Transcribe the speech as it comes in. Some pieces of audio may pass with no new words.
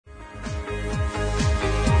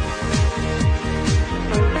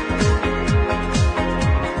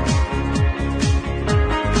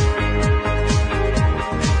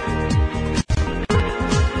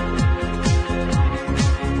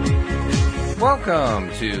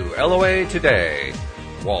Welcome to LOA Today.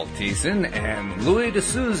 Walt Thiessen and Louis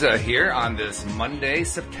D'Souza here on this Monday,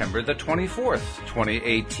 September the 24th,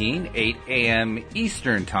 2018, 8 a.m.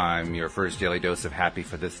 Eastern Time, your first daily dose of happy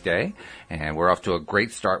for this day. And we're off to a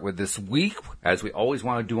great start with this week, as we always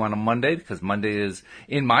want to do on a Monday, because Monday is,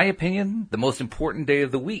 in my opinion, the most important day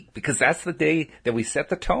of the week, because that's the day that we set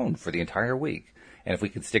the tone for the entire week. And if we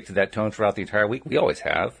can stick to that tone throughout the entire week, we always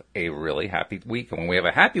have a really happy week. And when we have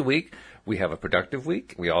a happy week, we have a productive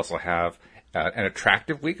week. We also have an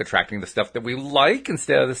attractive week, attracting the stuff that we like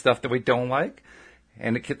instead of the stuff that we don't like.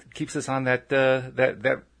 And it keeps us on that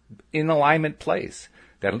in alignment place,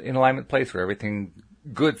 where everything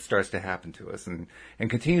good starts to happen to us and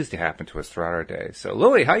continues to happen to us throughout our day. So,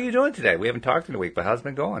 Louis, how are you doing today? We haven't talked in a week, but how's it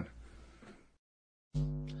been going?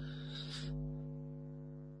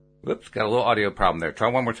 Whoops, got a little audio problem there. Try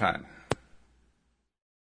one more time.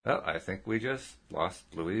 Well, I think we just lost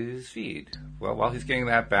Louis' feed. Well, while he's getting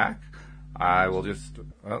that back, I will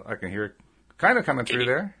I can hear it kind of coming through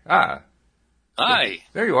there. Hi.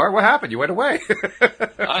 There you are. What happened? You went away.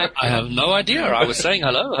 I have no idea. I was saying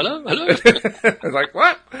hello. I was like,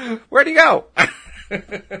 what? Where'd he go?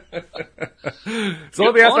 So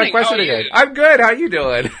let me ask my question again. I'm good. How you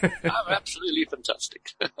doing? I'm absolutely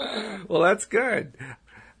fantastic. Well, that's good.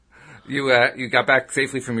 You got back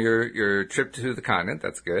safely from your trip to the continent.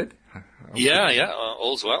 That's good. Yeah,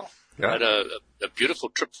 all's well. Yeah. I had a beautiful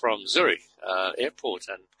trip from Zurich airport,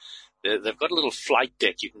 and they've got a little flight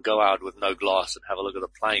deck. You can go out with no glass and have a look at the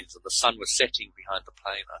planes, and the sun was setting behind the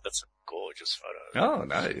plane. That's a gorgeous photo. Oh,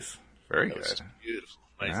 nice. Very good. Was beautiful.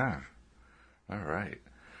 Amazing. Yeah. All right.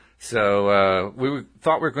 So we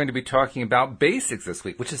thought we were going to be talking about basics this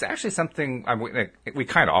week, which is actually something we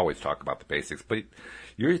kind of always talk about the basics, but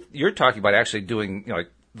you're talking about actually doing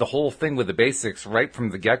like the whole thing with the basics right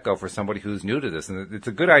from the get-go for somebody who's new to this, and it's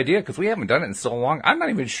a good idea because we haven't done it in so long. I'm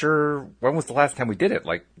not even sure when was the last time we did it.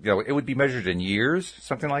 Like, it would be measured in years,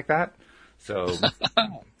 something like that. So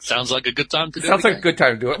sounds like a good time to do it. Sounds like a good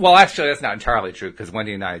time to do it. Well, actually, that's not entirely true because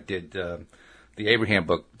Wendy and I did the Abraham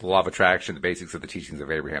book, The Law of Attraction, the Basics of the Teachings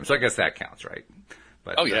of Abraham. So I guess that counts, right?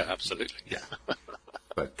 But, yeah, absolutely. Yeah.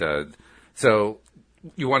 But so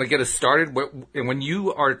you want to get us started? And when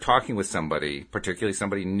you are talking with somebody, particularly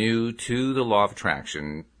somebody new to the Law of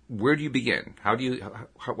Attraction, where do you begin?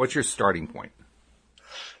 What's your starting point?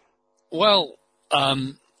 Well,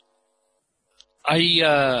 I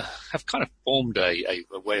have kind of formed a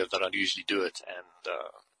way that I usually do it, and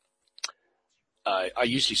I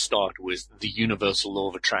usually start with the universal law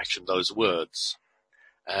of attraction, those words.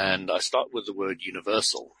 And I start with the word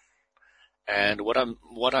universal. And what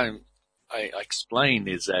I explain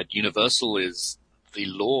is that universal is the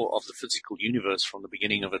law of the physical universe from the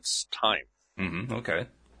beginning of its time. Mm-hmm. Okay.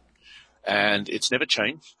 And it's never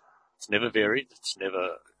changed. It's never varied. It's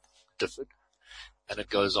never differed. And it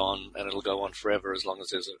goes on, and it'll go on forever as long as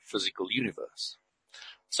there's a physical universe.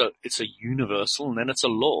 So it's a universal, and then it's a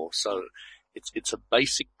law. So it's a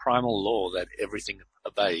basic primal law that everything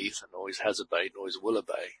obeys and always has obeyed and always will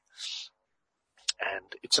obey.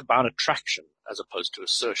 And it's about attraction as opposed to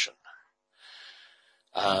assertion.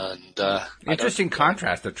 And interesting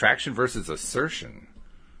contrast, attraction versus assertion.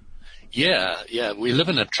 Yeah. We live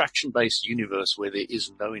in an attraction-based universe where there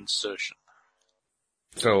is no insertion.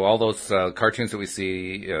 So all those cartoons that we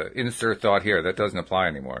see, insert thought here, that doesn't apply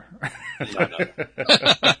anymore. No.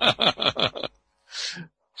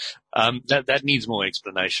 That needs more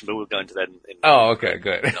explanation, but we'll go into that okay,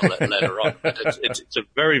 good. Later on. But it's a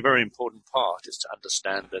very, very important part is to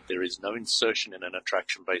understand that there is no insertion in an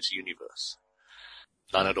attraction-based universe.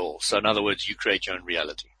 None at all. So in other words, you create your own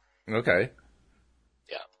reality. Okay.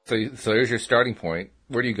 Yeah. So here's your starting point.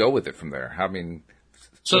 Where do you go with it from there?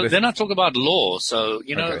 So then I talk about law. So,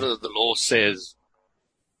 okay. The law says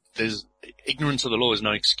there's ignorance of the law is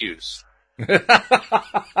no excuse.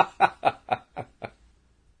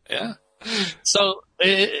 Yeah. So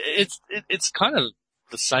it's kind of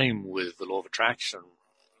the same with the law of attraction.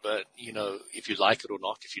 But, if you like it or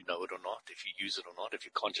not, if you know it or not, if you use it or not, if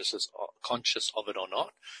you're conscious of it or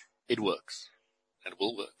not, it works. And it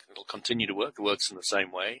will work. It'll continue to work. It works in the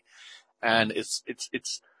same way. And its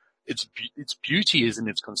beauty is in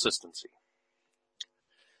its consistency.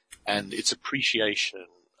 And its appreciation,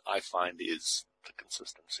 I find, is the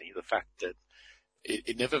consistency. The fact that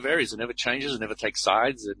it never varies, it never changes, it never takes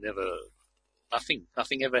sides,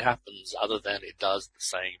 nothing ever happens other than it does the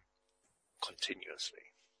same continuously.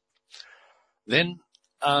 Then,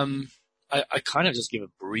 I kind of just give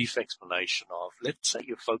a brief explanation of, let's say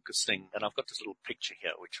you're focusing, and I've got this little picture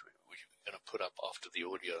here, which we're going to put up after the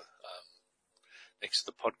audio, next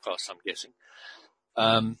to the podcast, I'm guessing.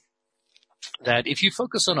 that if you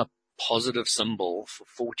focus on a positive symbol for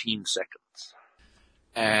 14 seconds,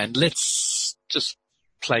 and let's just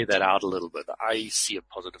play that out a little bit. I see a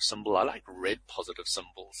positive symbol. I like red positive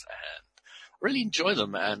symbols and really enjoy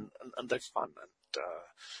them, and they're fun, and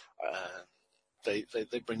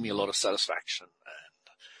they bring me a lot of satisfaction,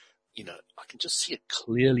 and I can just see it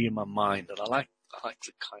clearly in my mind, and I like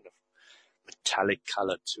the kind of metallic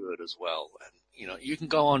color to it as well. And you can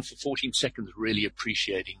go on for 14 seconds really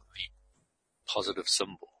appreciating the positive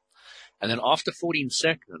symbol. And then after 14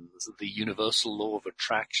 seconds, the universal law of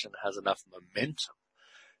attraction has enough momentum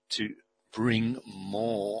to bring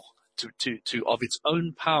more to of its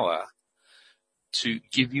own power to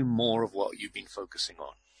give you more of what you've been focusing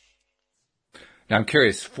on. Now, I'm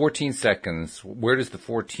curious, 14 seconds, where does the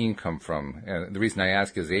 14 come from? And the reason I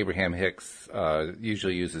ask is Abraham Hicks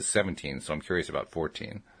usually uses 17, so I'm curious about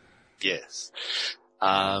 14. Yes.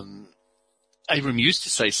 Abram used to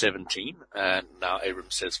say 17, and now Abram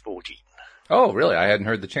says 14. Oh, really? I hadn't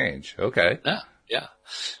heard the change. Okay. Yeah.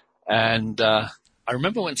 And I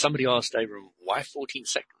remember when somebody asked Abram, why 14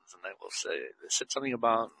 seconds? And they said something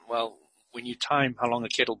about, well, when you time how long a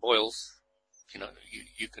kettle boils,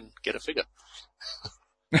 you can get a figure.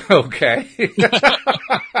 Okay.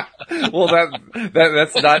 Well,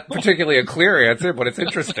 that's not particularly a clear answer, but it's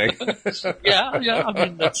interesting. Yeah. I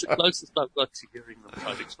mean, that's the closest I've got to hearing them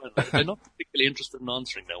try to explain it. They're not particularly interested in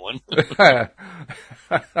answering that one.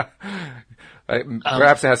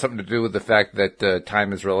 Perhaps it has something to do with the fact that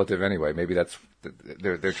time is relative anyway. Maybe that's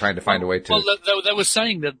they're trying to find a way to. Well, they were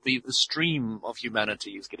saying that the stream of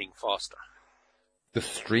humanity is getting faster. The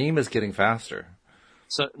stream is getting faster.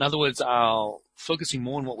 So, in other words, our focusing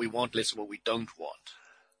more on what we want, less on what we don't want,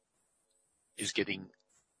 is getting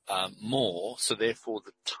more. So, therefore,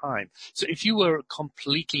 the time. So, if you were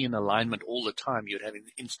completely in alignment all the time, you'd have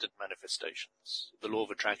instant manifestations. The law of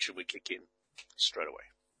attraction would kick in straight away.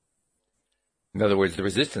 In other words, the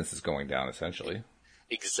resistance is going down, essentially.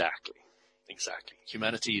 Exactly.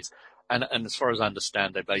 Humanity is, and as far as I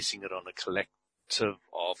understand, they're basing it on a collective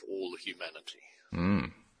of all humanity.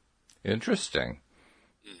 Interesting.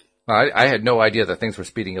 I had no idea that things were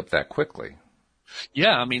speeding up that quickly.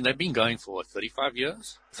 Yeah, I mean, they've been going for 35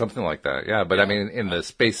 years? Something like that, yeah. But I mean, in the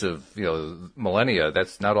space of, millennia,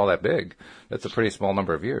 that's not all that big. That's a pretty small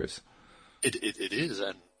number of years. It is,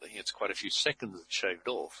 and it's quite a few seconds shaved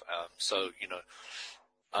off.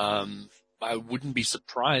 I wouldn't be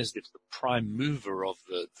surprised if the prime mover of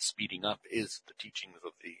the speeding up is the teachings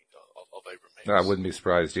of Abraham Hicks. I wouldn't be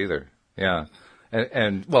surprised either, yeah.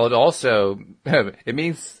 And well, it also, it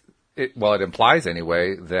means, it implies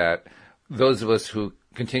anyway, that those of us who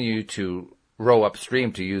continue to row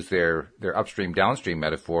upstream, to use their upstream downstream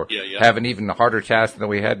metaphor, have an even harder task than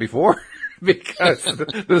we had before because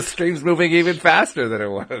the stream's moving even faster than it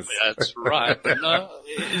was. That's right. But no,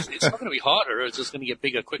 it's not going to be harder. It's just going to get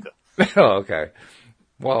bigger quicker. Oh, okay.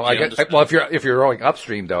 Well, if you're rowing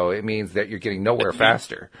upstream though, it means that you're getting nowhere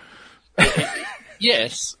faster.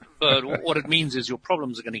 Yes, but what it means is your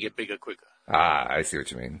problems are going to get bigger quicker. Ah, I see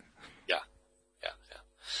what you mean. Yeah.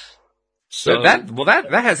 So that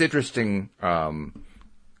has interesting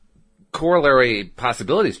corollary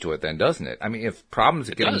possibilities to it then, doesn't it? I mean, if problems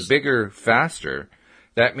are getting bigger faster,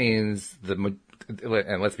 that means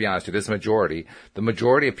and let's be honest, it is the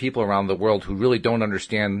majority of people around the world who really don't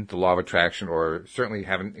understand the law of attraction, or certainly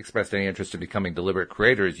haven't expressed any interest in becoming deliberate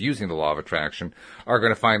creators using the law of attraction, are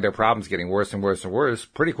going to find their problems getting worse and worse and worse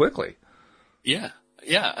pretty quickly. Yeah,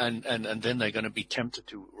 and then they're going to be tempted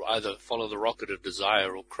to either follow the rocket of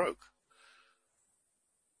desire or croak.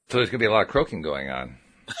 So there's going to be a lot of croaking going on.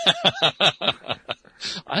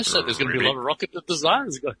 I said there's going to be a lot of rocket of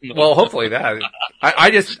desires going on. Well, hopefully that. I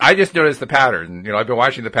just noticed the pattern. I've been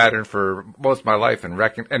watching the pattern for most of my life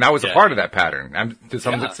and I was a part of that pattern. To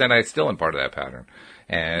some extent, I still am part of that pattern.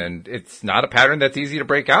 And it's not a pattern that's easy to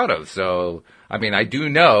break out of. So, I mean, I do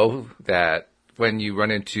know that when you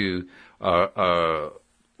run into a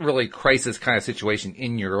really crisis kind of situation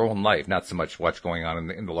in your own life, not so much what's going on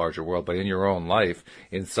in the larger world, but in your own life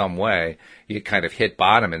in some way, you kind of hit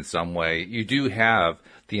bottom in some way. You do have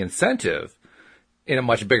the incentive in a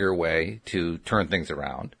much bigger way to turn things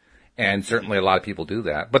around. And certainly a lot of people do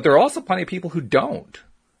that. But there are also plenty of people who don't.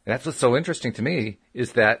 And that's what's so interesting to me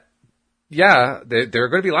is that, there are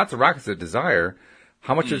going to be lots of rockets of desire.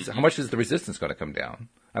 How much is the resistance going to come down?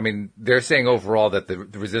 I mean, they're saying overall that the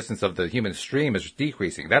resistance of the human stream is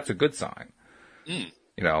decreasing. That's a good sign.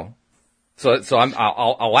 So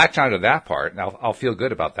I'll latch onto that part, and I'll feel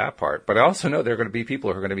good about that part. But I also know there are going to be people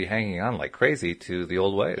who are going to be hanging on like crazy to the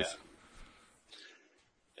old ways.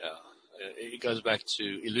 Yeah. It goes back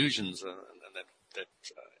to illusions, and that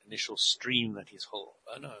initial stream that his whole.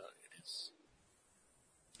 Oh no, it is.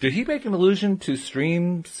 Did he make an allusion to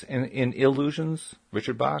streams in Illusions,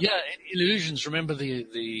 Richard Bach? Yeah, in Illusions. Remember the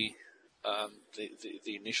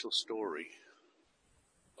initial story.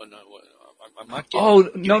 Oh no, I might get. Oh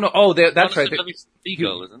no! Oh, that's right.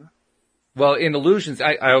 Seagull, isn't it? Well, in Illusions,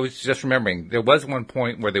 I was just remembering there was one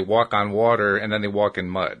point where they walk on water and then they walk in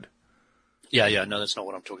mud. Yeah. No, that's not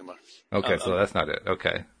what I'm talking about. Okay, so that's not it.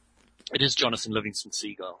 Okay. It is Jonathan Livingston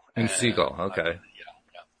Seagull. Seagull. Okay.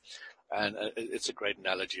 And it's a great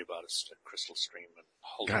analogy about a crystal stream and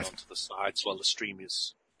holding on to the sides while the stream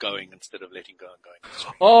is going instead of letting go and going to the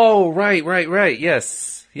stream. Oh, right.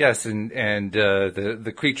 Yes. And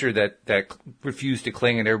the creature that refused to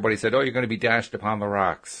cling and everybody said, "Oh, you're going to be dashed upon the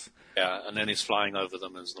rocks." Yeah, and then he's flying over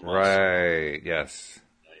them as the monster. Right. Yes.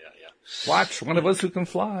 Yeah. Watch one of us who can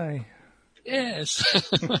fly. Yes.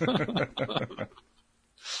 A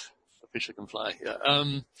fisher can fly. Yeah.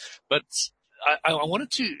 But I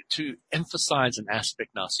wanted to emphasize an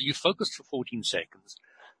aspect now. So you focused for 14 seconds.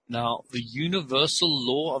 Now, the universal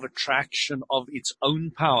law of attraction of its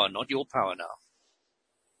own power, not your power now,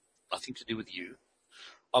 nothing to do with you,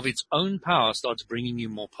 of its own power starts bringing you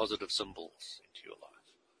more positive symbols into your life.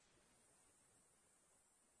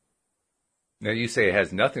 Now, you say it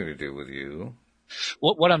has nothing to do with you.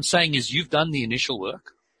 What I'm saying is you've done the initial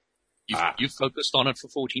work. You've focused on it for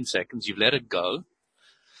 14 seconds. You've let it go.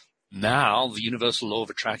 Now, the universal law of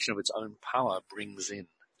attraction of its own power brings in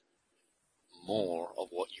more of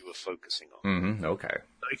what you were focusing on. Mm-hmm. Okay.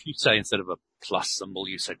 So if you say instead of a plus symbol,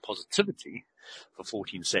 you say positivity for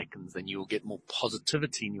 14 seconds, then you will get more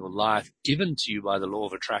positivity in your life given to you by the law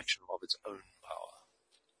of attraction of its own power.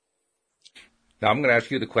 Now, I'm going to ask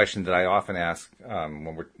you the question that I often ask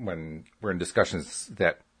when we're in discussions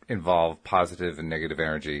that involve positive and negative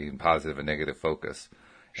energy and positive and negative focus.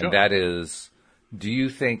 Sure. And that is, do you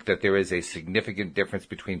think that there is a significant difference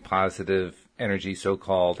between positive energy,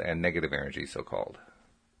 so-called, and negative energy, so-called?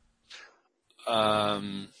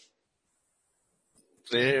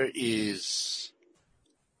 There is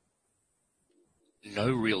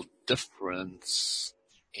no real difference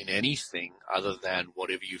in anything other than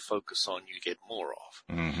whatever you focus on, you get more of.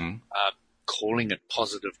 Mm-hmm. Calling it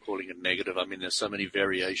positive, calling it negative, I mean, there's so many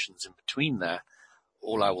variations in between that.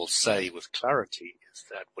 All I will say with clarity is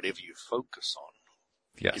that whatever you focus on,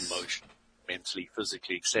 yes, emotion, mentally,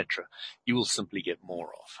 physically, etc., you will simply get more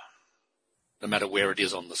of, no matter where it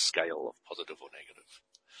is on the scale of positive or negative.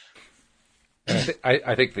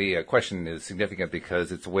 I think the question is significant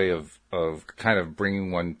because it's a way of kind of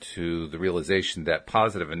bringing one to the realization that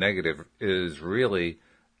positive and negative is really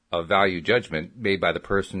a value judgment made by the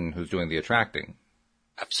person who's doing the attracting.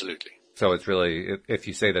 Absolutely. So it's really, if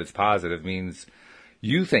you say that it's positive, means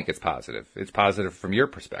you think it's positive. It's positive from your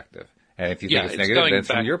perspective. And if you think it's negative, then it's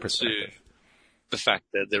from your perspective. The fact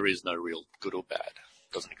that there is no real good or bad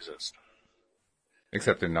doesn't exist.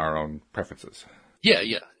 Except in our own preferences.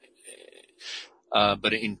 Yeah.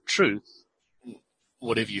 But in truth,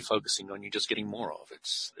 whatever you're focusing on, you're just getting more of.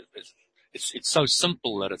 It's so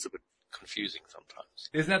simple that it's a bit confusing sometimes.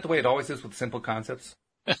 Isn't that the way it always is with simple concepts?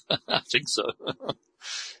 I think so.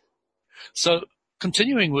 So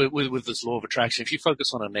continuing with this law of attraction, if you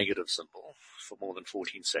focus on a negative symbol for more than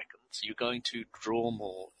 14 seconds, you're going to draw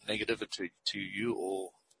more negativity to you, or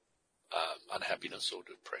unhappiness or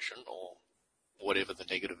depression or whatever the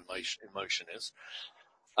negative emotion is.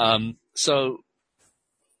 So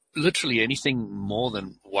literally anything more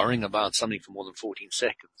than worrying about something for more than 14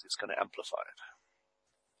 seconds is going to amplify it.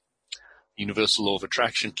 Universal law of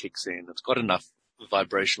attraction kicks in. It's got enough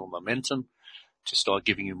vibrational momentum to start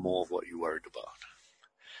giving you more of what you're worried about.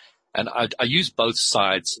 And I use both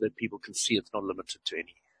sides so that people can see it's not limited to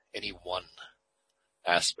any one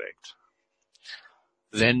aspect.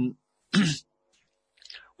 Then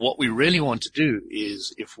what we really want to do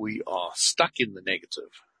is, if we are stuck in the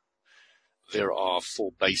negative, there are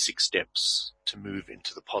 4 basic steps to move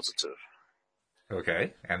into the positive.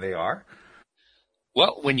 Okay, and they are?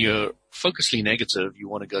 Well, when you're focusedly negative, you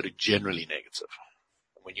want to go to generally negative.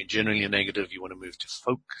 When you're generally negative, you want to move to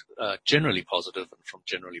generally positive, and from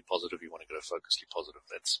generally positive, you want to go to focusedly positive.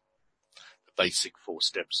 That's the basic 4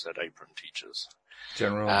 steps that Abram teaches.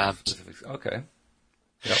 General specifics. Okay.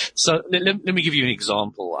 Yep. So let me give you an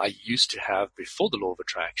example. I used to have, before the law of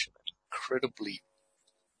attraction, an incredibly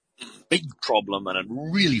big problem, and it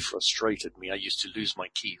really frustrated me. I used to lose my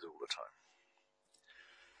keys all the time.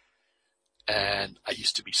 And I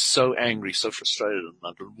used to be so angry, so frustrated, and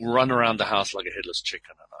I'd run around the house like a headless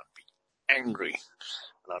chicken, and I'd be angry.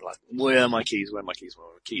 And I'd like, where are my keys? Where are my keys? Where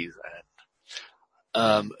are my keys?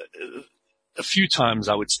 And a few times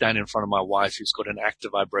I would stand in front of my wife, who's got an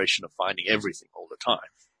active vibration of finding everything all the time.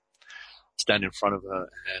 Stand in front of her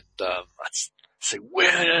and I'd say,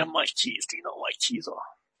 "Where are my keys? Do you know where my keys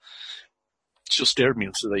are?" She'll stare at me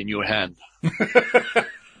and say, "They're in your hand."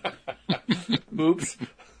 Oops.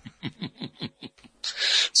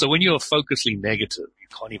 So when you're focusly negative, you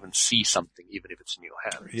can't even see something, even if it's in your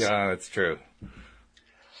hands. Yeah, that's true.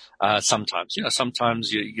 Sometimes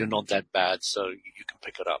you're not that bad, so you can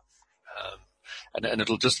pick it up. And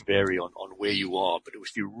it'll just vary on where you are. But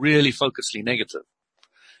if you're really focusly negative,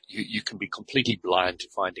 you can be completely blind to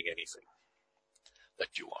finding anything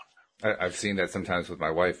that you want. I've seen that sometimes with my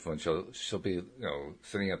wife when she'll be,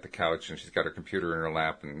 sitting at the couch and she's got her computer in her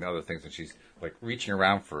lap and other things and she's like reaching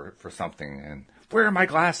around for something and where are my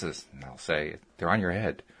glasses? And I'll say, they're on your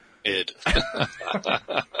head. Ed.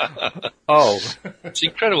 Oh. It's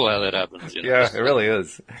incredible how that happens. Yeah, it really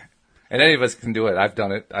is. And any of us can do it. I've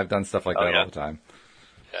done it. I've done stuff like that all the time.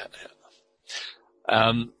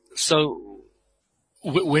 Yeah. So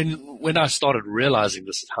when I started realizing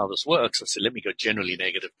this is how this works, I said, let me go generally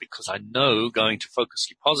negative because I know going to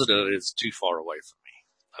focusly positive is too far away from me.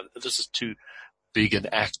 This is too big an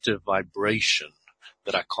active vibration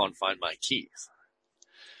that I can't find my keys.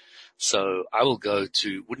 So I will go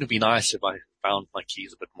to, wouldn't it be nice if I found my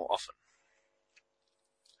keys a bit more often?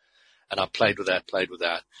 And I played with that.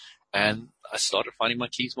 And I started finding my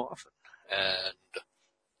keys more often. And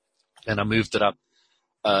then I moved it up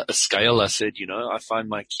a scale. I said, I find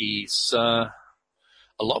my keys a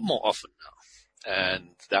lot more often now.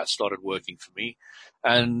 And that started working for me.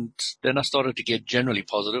 And then I started to get generally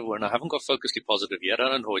positive when I haven't got focusedly positive yet. I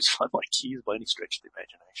don't always find my keys by any stretch of the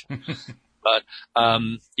imagination. But,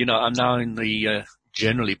 I'm now in the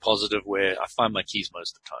generally positive where I find my keys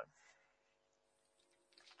most of the time.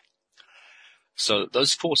 So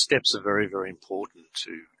those 4 steps are very, very important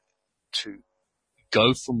to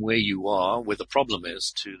go from where you are, where the problem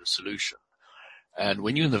is, to the solution. And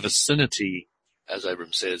when you're in the vicinity, as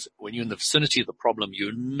Abram says, when you're in the vicinity of the problem,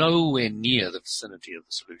 you're nowhere near the vicinity of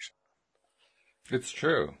the solution. It's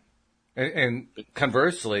true. And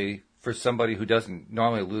conversely, for somebody who doesn't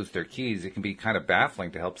normally lose their keys, it can be kind of baffling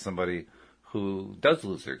to help somebody who does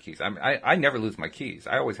lose their keys. I never lose my keys.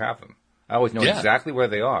 I always have them. I always know exactly where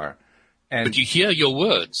they are. But you hear your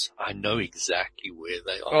words. I know exactly where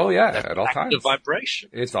they are. Oh yeah, at all times. The vibration.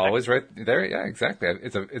 It's always right there. Yeah, exactly.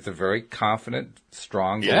 It's a very confident,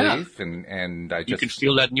 strong belief, and I just you can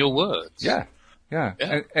feel that in your words. Yeah.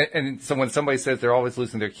 And so when somebody says they're always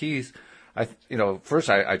losing their keys, first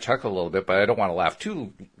I chuckle a little bit, but I don't want to laugh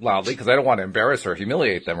too loudly because I don't want to embarrass or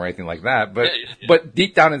humiliate them or anything like that. But but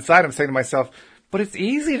deep down inside, I'm saying to myself, but it's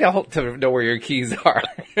easy to know where your keys are.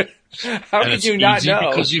 How could you not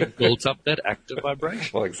know? Because you've built up that active vibration.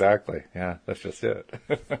 Well, exactly. Yeah, that's just it.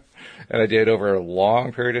 And I did over a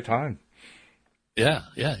long period of time. Yeah.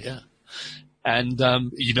 And,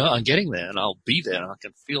 I'm getting there and I'll be there and I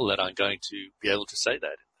can feel that I'm going to be able to say that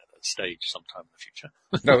at a stage sometime in the future.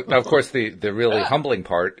 Now, of course, the really humbling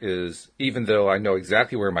part is even though I know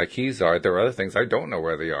exactly where my keys are, there are other things I don't know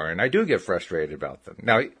where they are, and I do get frustrated about them.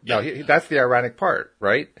 Now, that's the ironic part,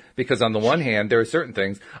 right? Because on the one hand, there are certain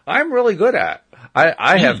things I'm really good at.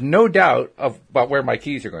 I have no doubt about where my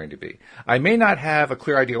keys are going to be. I may not have a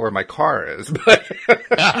clear idea where my car is, but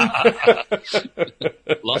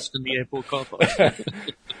lost in the airport car park.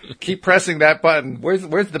 Keep pressing that button. Where's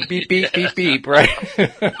the beep beep beep beep? Right?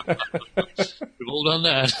 We've all done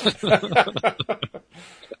that.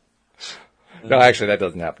 No, actually, that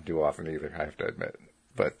doesn't happen too often either. I have to admit,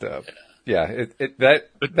 but but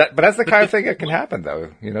that's the kind of thing that can happen,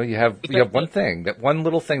 though. You have one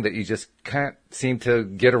little thing that you just can't seem to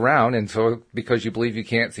get around, and so because you believe you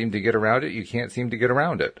can't seem to get around it, you can't seem to get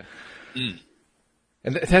around it.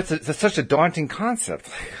 And that's such a daunting concept.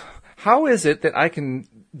 How is it that I can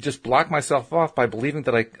just block myself off by believing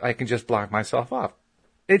that I can just block myself off?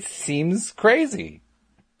 It seems crazy.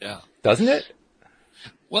 Yeah. Doesn't it?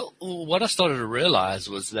 Well, what I started to realize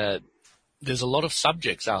was that there's a lot of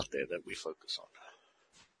subjects out there that we focus on.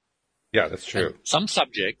 Yeah, that's true. And some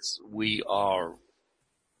subjects we are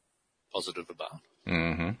positive about.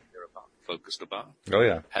 Mm-hmm. They're about, focused about. Oh,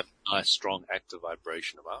 yeah. Have a nice, strong, active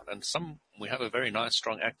vibration about. And some we have a very nice,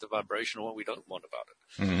 strong, active vibration on what we don't want about it.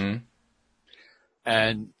 Mm-hmm.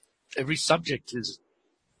 And every subject has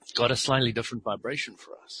got a slightly different vibration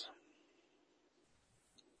for us.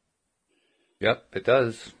 Yep, it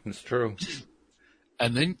does. It's true.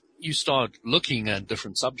 And then you start looking at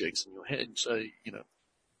different subjects in your head. So,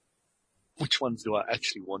 which ones do I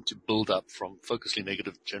actually want to build up from focusly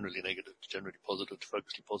negative to generally positive to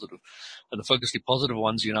focusly positive. And the focusly positive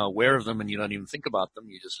ones, you're now aware of them and you don't even think about them.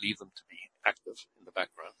 You just leave them to be active in the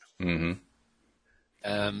background.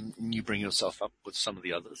 You bring yourself up with some of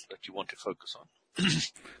the others that you want to focus on.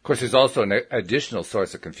 Of course, there's also an additional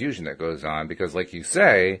source of confusion that goes on because, like you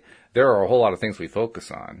say, there are a whole lot of things we focus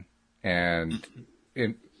on. And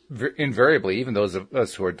invariably, even those of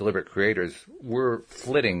us who are deliberate creators, we're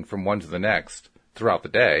flitting from one to the next throughout the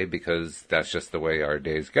day because that's just the way our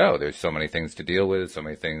days go. There's so many things to deal with, so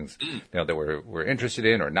many things that we're interested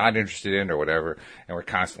in or not interested in or whatever, and we're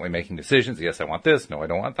constantly making decisions. Yes, I want this. No, I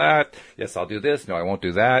don't want that. Yes, I'll do this. No, I won't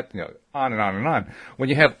do that. On and on and on. When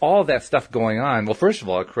you have all that stuff going on, well, first of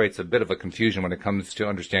all, it creates a bit of a confusion when it comes to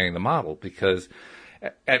understanding the model because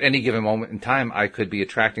at any given moment in time, I could be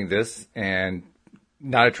attracting this and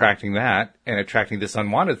not attracting that, and attracting this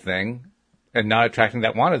unwanted thing and not attracting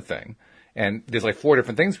that wanted thing. And there's like 4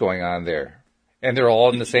 different things going on there, and they're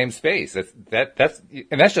all in the same space.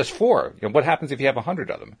 That's just 4. What happens if you have 100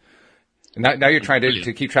 of them? And now you're trying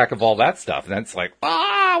to keep track of all that stuff, and it's like,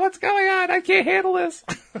 what's going on? I can't handle this.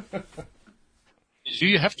 Do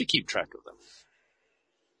you have to keep track of them?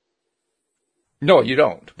 No, you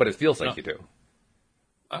don't, but it feels like you do.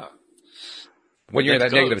 When you're in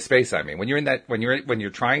that negative space, I mean, when you're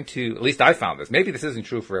trying to, at least I found this, maybe this isn't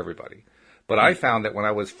true for everybody, but I found that when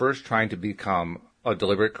I was first trying to become a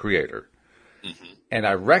deliberate creator, and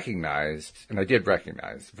I did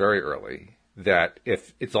recognize very early that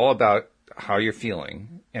if it's all about how you're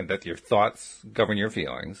feeling and that your thoughts govern your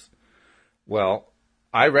feelings, well,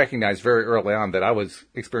 I recognized very early on that I was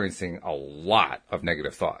experiencing a lot of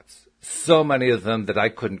negative thoughts. So many of them that I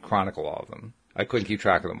couldn't chronicle all of them. I couldn't keep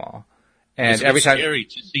track of them all. And it's every time, scary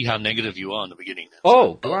to see how negative you are in the beginning.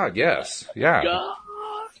 Oh, God, yes. Yeah. God.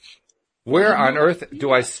 Where on earth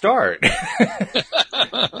do I start?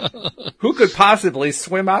 Who could possibly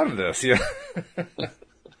swim out of this? Yeah.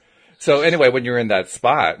 So anyway, when you're in that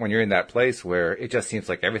spot, when you're in that place where it just seems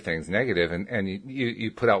like everything's negative and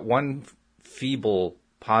you put out one feeble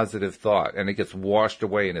positive thought and it gets washed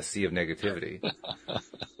away in a sea of negativity.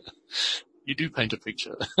 You do paint a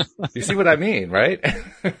picture. You see what I mean, right?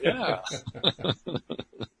 Yeah.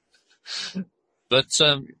 But,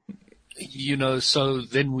 so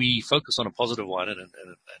then we focus on a positive one and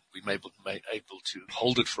we may able to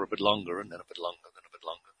hold it for a bit longer and then a bit longer, then a bit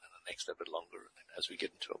longer, and then the next a bit longer. And then as we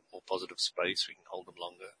get into a more positive space, we can hold them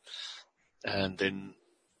longer. And then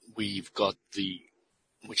we've got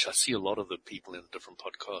which I see a lot of the people in different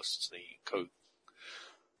podcasts,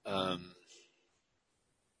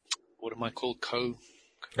 what am I called?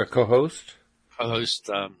 A co-host? Co-host,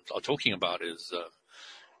 are talking about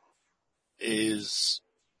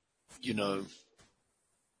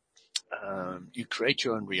you create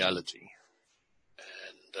your own reality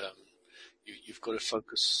and, you've got to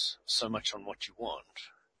focus so much on what you want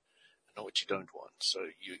and not what you don't want. So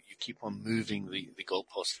you keep on moving the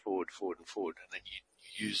goalpost forward, and then you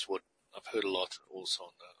use what I've heard a lot also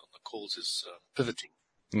on the calls is, pivoting.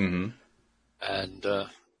 Mm-hmm. And,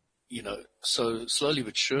 so slowly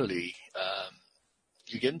but surely,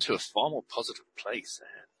 you get into a far more positive place.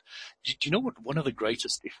 And do you know what one of the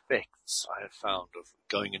greatest effects I have found of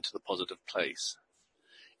going into the positive place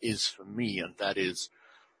is for me? And that is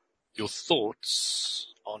your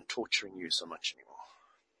thoughts aren't torturing you so much anymore.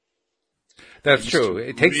 That's true.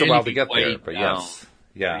 It takes a while to get there, but yes.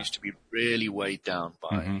 Yeah. I used to be really weighed down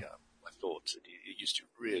by my thoughts. It used to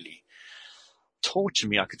really torture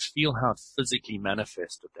me. I could feel how it physically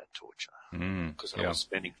manifested that torture because I was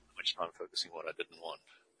spending so much time focusing on what I didn't want.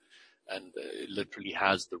 And it literally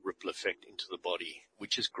has the ripple effect into the body,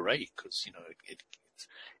 which is great because, it's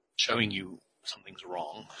showing you something's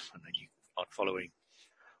wrong. And then you start following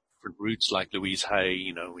different routes like Louise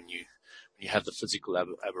Hay, when you have the physical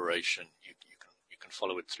aberration, you can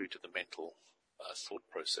follow it through to the mental thought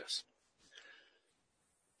process.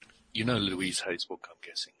 You know Louise Hay's book, I'm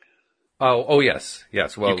guessing. Oh, yes.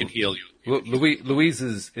 Well, you can heal you. Louise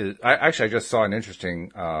is I just saw an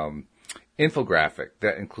interesting infographic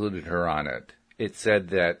that included her on it. It said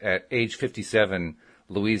that at age 57,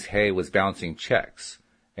 Louise Hay was bouncing checks,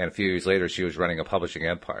 and a few years later, she was running a publishing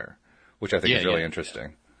empire, which I think is really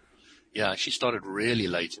interesting. Yeah, she started really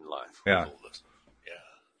late in life. Yeah. With all this. Yeah,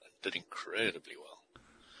 and did incredibly well.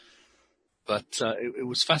 But it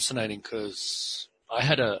was fascinating because I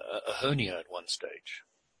had a hernia at one stage.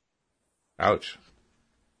 Ouch.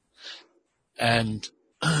 And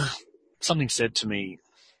something said to me,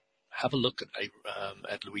 have a look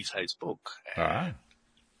at Louise Hay's book and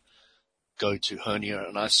go to hernia.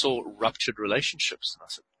 And I saw ruptured relationships. And I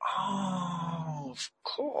said, oh, of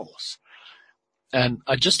course. And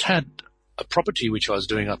I just had a property which I was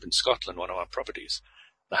doing up in Scotland, one of our properties.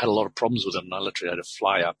 I had a lot of problems with it, and I literally had to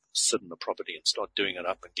fly up, sit in the property and start doing it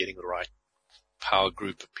up and getting the right power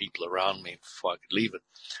group of people around me before I could leave it.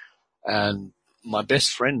 And my best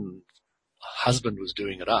friend husband was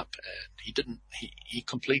doing it up, and he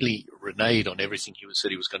completely reneged on everything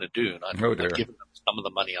said he was going to do. And I'd given him some of the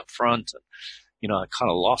money up front, and, I kind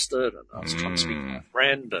of lost it, and I was trying to speak to my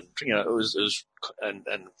friend, and, it was, and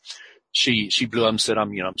she blew up and said,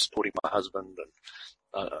 I'm supporting my husband, and,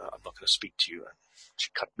 I'm not going to speak to you. And she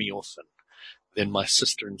cut me off, and then my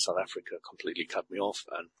sister in South Africa completely cut me off,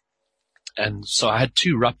 and so I had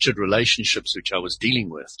 2 ruptured relationships which I was dealing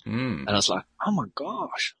with, and I was like, oh my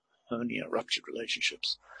gosh, only ruptured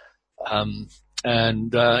relationships, how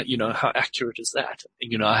accurate is that?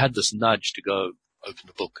 I had this nudge to go open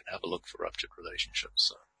the book and have a look for ruptured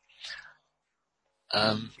relationships.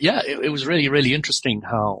 So, it was really, really interesting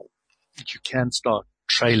how you can start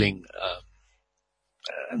trailing,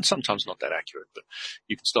 and sometimes not that accurate, but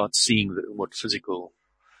you can start seeing what physical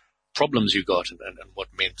problems you got and what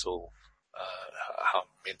mental, how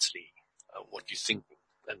mentally, what you think,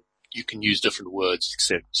 and you can use different words,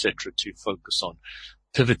 et cetera, to focus on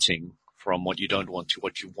pivoting from what you don't want to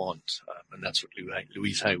what you want. And that's what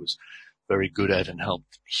Louise Hay was very good at and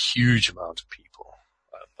helped a huge amount of people.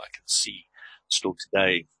 I can see still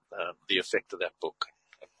today, the effect of that book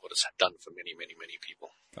and what it's done for many, many, many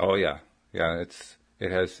people. Oh yeah. Yeah.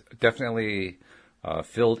 It has definitely,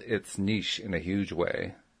 filled its niche in a huge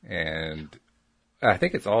way. And I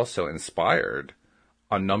think it's also inspired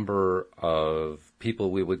a number of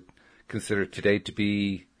people we would consider today to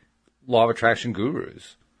be law of attraction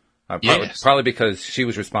gurus. Probably because she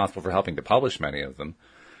was responsible for helping to publish many of them.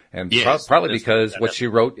 And probably because what she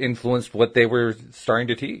wrote influenced what they were starting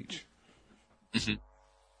to teach. Mm-hmm.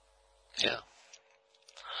 Yeah.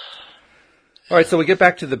 All right, so we get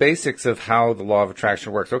back to the basics of how the law of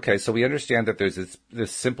attraction works. Okay, so we understand that there's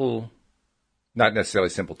this simple, not necessarily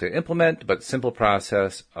simple to implement, but simple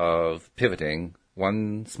process of pivoting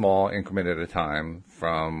one small increment at a time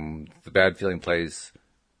from the bad feeling place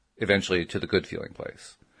eventually to the good feeling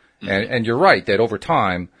place. Mm-hmm. And you're right that over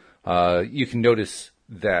time, you can notice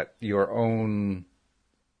that your own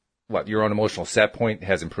emotional set point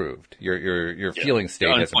has improved. Your feeling state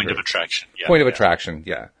has improved. Point of attraction. Yeah, point of attraction.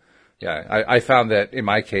 Yeah. Yeah. I found that in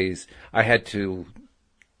my case, I had to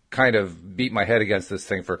kind of beat my head against this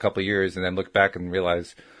thing for a couple of years and then look back and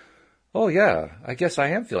realize, oh yeah, I guess I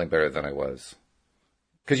am feeling better than I was.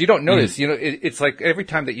 Cause you don't notice, it's like every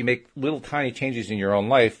time that you make little tiny changes in your own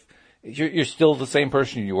life, you're still the same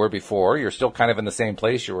person you were before. You're still kind of in the same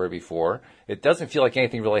place you were before. It doesn't feel like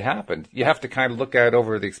anything really happened. You have to kind of look at it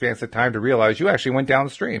over the expanse of time to realize you actually went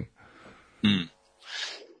downstream. Mm.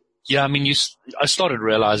 Yeah, I mean, I started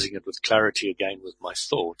realizing it with clarity again with my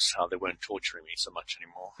thoughts, how they weren't torturing me so much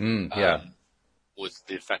anymore. With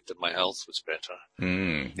the fact that my health was better.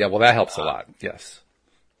 Yeah, well, that helps a lot. Yes.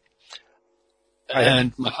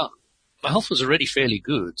 And my health was already fairly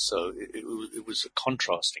good, so it was a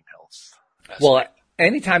contrasting health aspect. Well,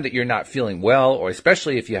 anytime that you're not feeling well, or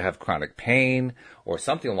especially if you have chronic pain or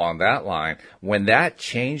something along that line, when that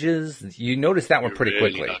changes, you notice that one pretty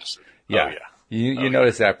quickly. Yeah. Oh, yeah. You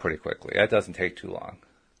notice that pretty quickly. That doesn't take too long.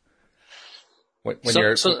 When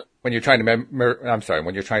you're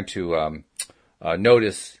trying to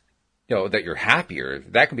notice, that you're happier,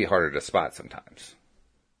 that can be harder to spot sometimes.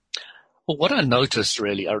 Well, what I noticed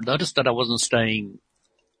that I wasn't staying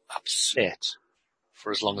upset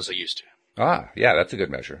for as long as I used to. Ah, yeah, that's a good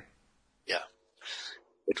measure. Yeah.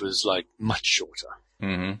 It was like much shorter.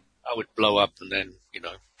 Mm-hmm. I would blow up and then,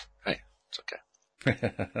 hey, it's okay.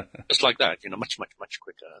 Just like that, much, much, much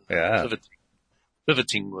quicker. Yeah.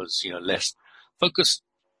 Pivoting was, less focused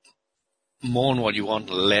more on what you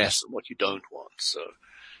want, less on what you don't want. So,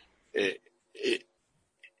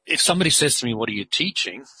 if somebody says to me, what are you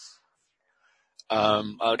teaching? I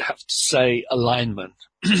would have to say alignment.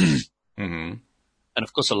 Mm-hmm. And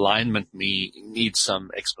of course, alignment needs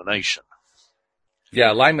some explanation.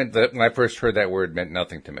 Yeah, alignment, when I first heard that word, meant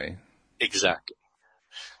nothing to me. Exactly.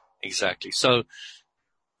 So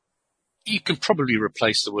you can probably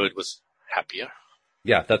replace the word with happier.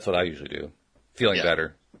 Yeah, that's what I usually do. Feeling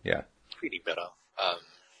better. Yeah. Feeling better.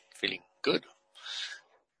 Feeling good.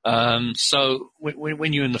 So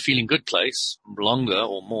when you're in the feeling good place, longer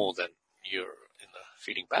or more than you're in the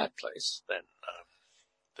feeling bad place, then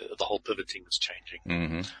the whole pivoting is changing.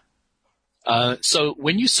 Mm-hmm. So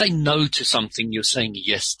when you say no to something, you're saying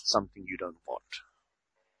yes to something you don't want.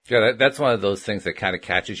 Yeah, that's one of those things that kind of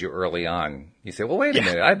catches you early on. You say, well, wait a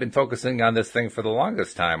minute. I've been focusing on this thing for the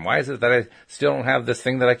longest time. Why is it that I still don't have this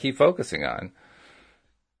thing that I keep focusing on?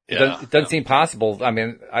 It doesn't seem possible. I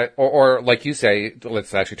mean, or like you say,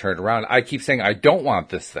 let's actually turn it around. I keep saying, I don't want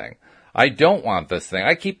this thing. I don't want this thing.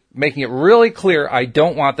 I keep making it really clear I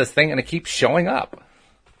don't want this thing, and it keeps showing up.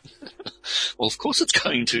 Well, of course it's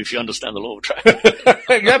going to if you understand the law of attraction.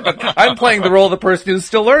 Yeah, but I'm playing the role of the person who's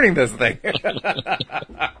still learning this thing.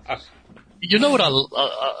 You know what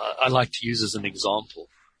I like to use as an example?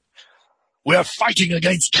 We're fighting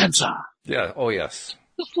against cancer. Yeah. Oh, yes.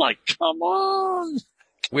 It's like, come on.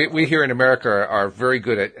 We here in America are very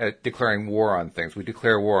good at declaring war on things. We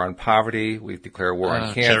declare war on poverty. We declare war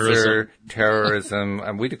on cancer, terrorism,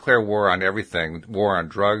 and we declare war on everything. War on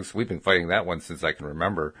drugs. We've been fighting that one since I can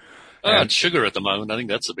remember. And sugar at the moment. I think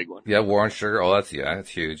that's a big one. Yeah, war on sugar. Oh, that's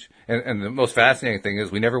huge. And the most fascinating thing is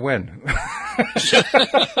we never win.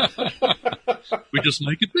 We just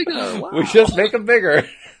make it bigger. Wow. We just make them bigger.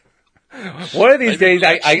 One of these days,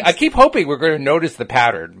 I keep hoping we're going to notice the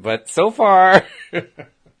pattern, but so far.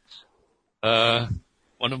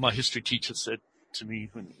 One of my history teachers said to me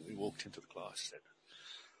when we walked into the class, said,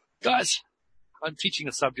 "Guys, I'm teaching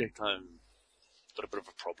a subject I've got a bit of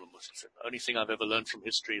a problem with." He said, "The only thing I've ever learned from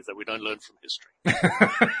history is that we don't learn from history."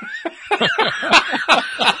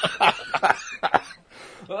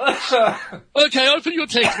 Okay, open your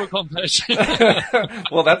textbook on page.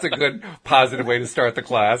 Well, that's a good positive way to start the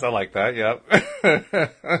class. I like that. Yep.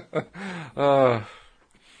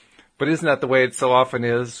 But isn't that the way it so often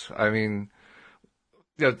is? I mean,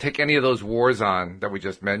 take any of those wars on that we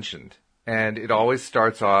just mentioned, and it always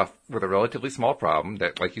starts off with a relatively small problem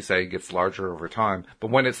that, like you say, gets larger over time. But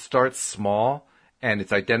when it starts small and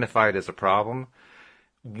it's identified as a problem,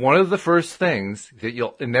 one of the first things that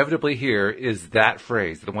you'll inevitably hear is that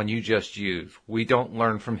phrase, the one you just used. We don't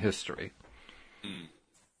learn from history. Mm.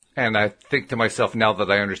 And I think to myself, now that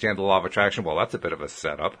I understand the law of attraction, well, that's a bit of a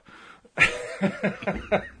setup.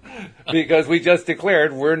 Because we just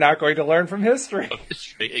declared we're not going to learn from history.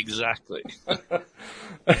 Exactly.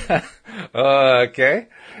 Okay.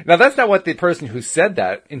 Now, that's not what the person who said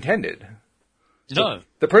that intended. No.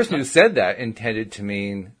 The person who said that intended to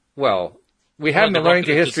mean, well, we haven't been learning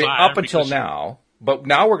to history up until now, but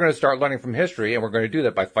now we're going to start learning from history, and we're going to do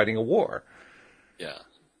that by fighting a war. Yeah.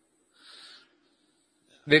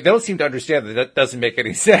 They don't seem to understand that doesn't make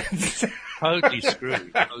any sense. Totally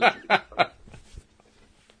screwed.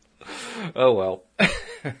 Oh, well.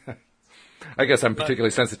 I guess I'm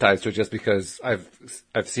particularly sensitized to it just because I've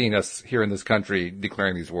seen us here in this country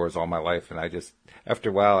declaring these wars all my life, and after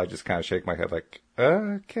a while, I just kind of shake my head like,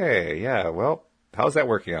 okay, yeah, well, how's that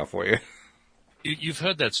working out for you? You've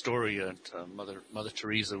heard that story that Mother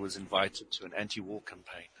Teresa was invited to an anti-war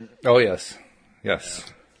campaign. Oh, yes. Yes.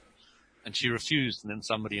 And she refused, and then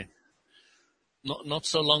somebody, not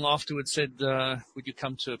so long afterwards, said, would you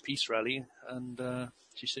come to a peace rally? And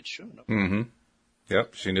she said, sure. No problem. Mm-hmm.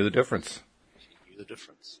 Yep, she knew the difference. She knew the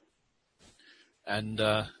difference. And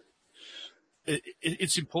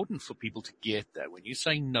it's important for people to get that. When you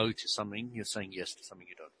say no to something, you're saying yes to something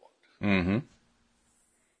you don't want. Mm-hmm.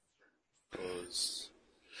 Because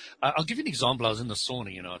I'll give you an example. I was in the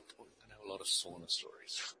sauna, I have a lot of sauna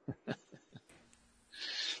stories.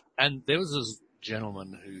 And there was this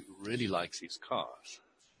gentleman who really likes his cars.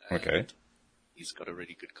 Okay. He's got a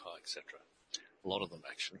really good car, etc. A lot of them,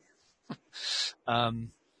 actually.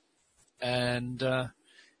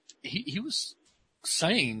 He was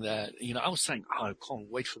saying that, I was saying, I can't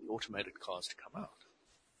wait for the automated cars to come out.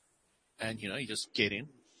 And, you just get in,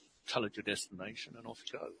 tell it your destination, and off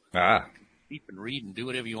you go. Ah. Sleep and read and do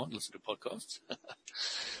whatever you want, listen to podcasts.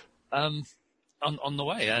 On the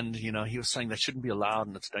way. And, he was saying that shouldn't be allowed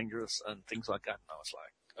and it's dangerous and things like that. And I was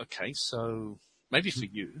like, okay, so maybe for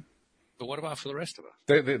you, but what about for the rest of us?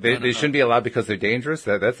 They shouldn't be allowed because they're dangerous?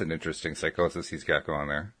 That's an interesting psychosis he's got going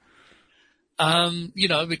there.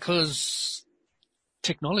 Because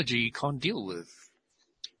technology can't deal with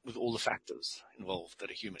all the factors involved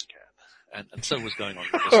that a human can. And so was going on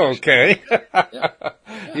with this. Okay. Yeah.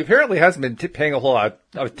 He apparently hasn't been paying a whole lot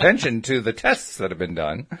of attention to the tests that have been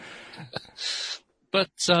done. But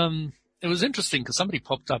it was interesting because somebody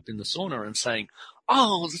popped up in the sauna and saying,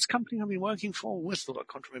 oh, this company I've been working for, Whistle, I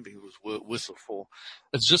can't remember who it was Whistle for,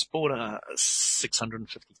 it's just bought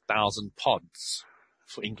 650,000 pods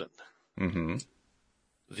for England. Mm-hmm.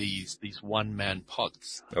 These one-man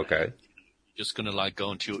pods. Okay. You're just going to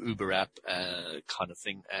go into your Uber app kind of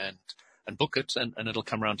thing and book it, and it'll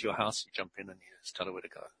come around to your house. You jump in and you just tell it where to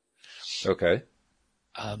go. Okay.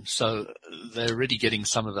 So they're already getting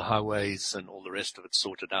some of the highways and all the rest of it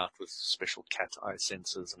sorted out with special cat eye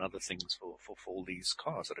sensors and other things for all these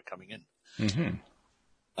cars that are coming in. Mm-hmm.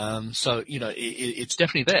 So, it's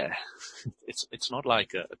definitely there. It's not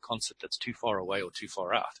like a concept that's too far away or too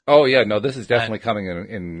far out. Oh yeah, no, this is definitely coming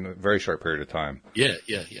in a very short period of time. Yeah.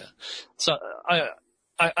 So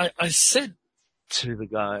I said to the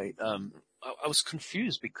guy, I was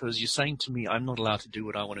confused because you're saying to me, I'm not allowed to do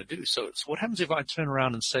what I want to do. So what happens if I turn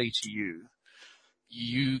around and say to you,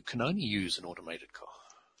 you can only use an automated car?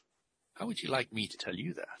 How would you like me to tell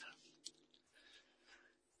you that?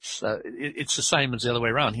 So it's the same as the other way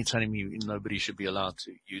around. He's telling me nobody should be allowed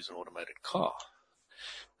to use an automated car.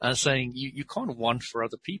 And saying you can't want for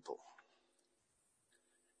other people.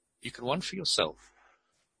 You can want for yourself.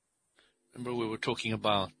 Remember we were talking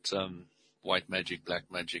about white magic, black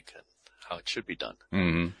magic, and how it should be done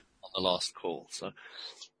on the last call. So,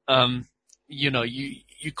 you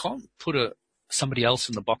can't put somebody else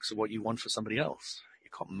in the box of what you want for somebody else. You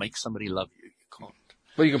can't make somebody love you. You can't.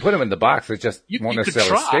 Well, you can put them in the box. It just won't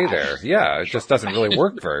necessarily stay there. Yeah, it just doesn't really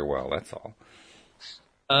work very well. That's all.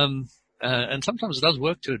 And sometimes it does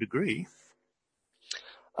work to a degree.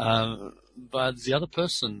 But the other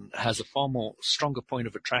person has a far more stronger point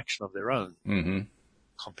of attraction of their own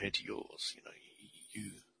compared to yours.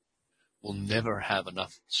 You will never have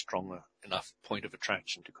enough point of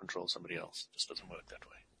attraction to control somebody else. It just doesn't work that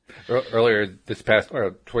way. Earlier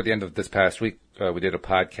toward the end of this past week, we did a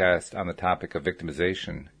podcast on the topic of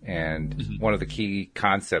victimization. And one of the key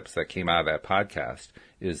concepts that came out of that podcast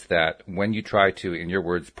is that when you try to, in your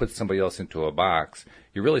words, put somebody else into a box,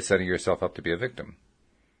 you're really setting yourself up to be a victim.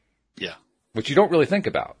 Yeah. Which you don't really think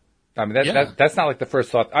about. I mean, that's not like the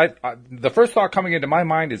first thought. The first thought coming into my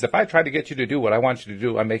mind is if I try to get you to do what I want you to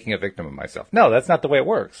do, I'm making a victim of myself. No, that's not the way it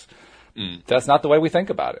works. That's not the way we think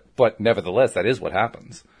about it. But nevertheless, that is what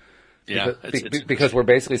happens. Yeah. Because we're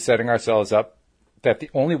basically setting ourselves up that the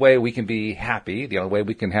only way we can be happy, the only way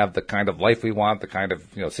we can have the kind of life we want, the kind of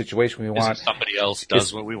situation we want, if somebody else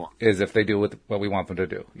does what we want, is if they do what we want them to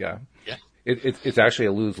do. Yeah. Yeah. It's actually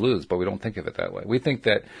a lose-lose, but we don't think of it that way. We think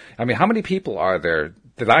that, how many people are there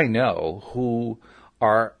that I know who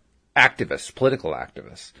are activists, political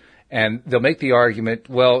activists, and they'll make the argument,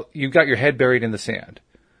 well, you've got your head buried in the sand.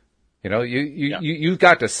 You've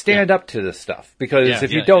got to stand up to this stuff because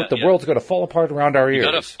if you don't, the world's going to fall apart around our ears.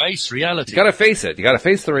 You got to face reality. You got to face it. You got to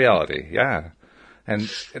face the reality. Yeah.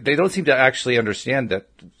 And they don't seem to actually understand that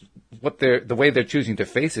the way they're choosing to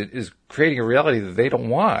face it is creating a reality that they don't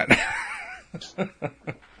want.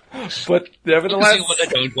 But nevertheless, what they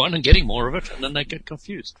don't want and getting more of it, and then they get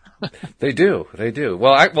confused. They do.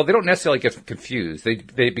 Well, they don't necessarily get confused.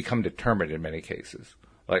 They become determined in many cases.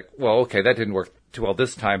 Like, well, okay, that didn't work too well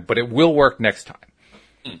this time, but it will work next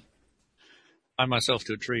time. Tie myself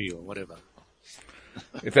to a tree or whatever.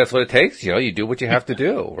 If that's what it takes, you do what you have to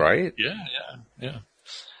do, right? Yeah.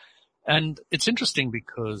 And it's interesting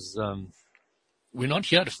because we're not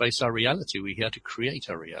here to face our reality. We're here to create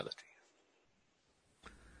our reality.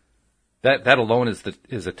 That alone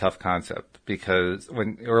is a tough concept because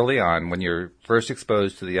early on, when you're first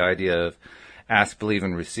exposed to the idea of ask, believe,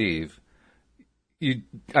 and receive,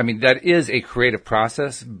 that is a creative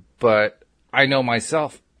process, but I know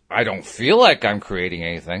myself, I don't feel like I'm creating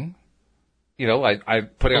anything. I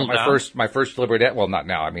put out my first deliberate, well, not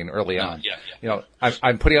now, early on. Yeah.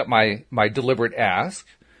 I'm putting up my deliberate ask.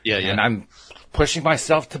 Yeah. And I'm pushing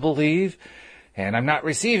myself to believe, and I'm not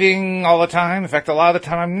receiving all the time. In fact, a lot of the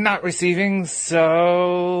time I'm not receiving,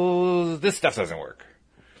 so this stuff doesn't work.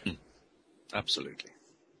 Absolutely.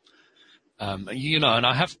 And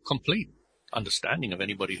I have complete understanding of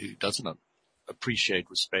anybody who doesn't appreciate,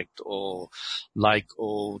 respect, or like,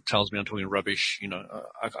 or tells me I'm talking rubbish.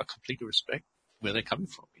 I completely respect where they're coming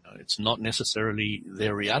from. It's not necessarily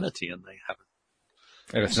their reality, and they haven't.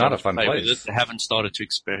 And it's not a fun place. They haven't started to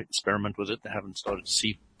experiment with it. They haven't started to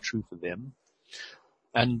see truth for them.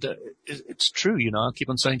 And it's true. I keep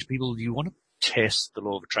on saying to people, you want to test the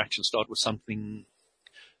law of attraction, start with something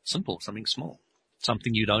simple, something small.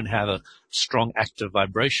 Something you don't have a strong active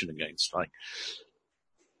vibration against. Like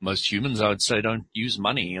most humans, I would say, don't use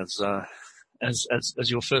money as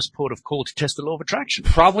your first port of call to test the law of attraction.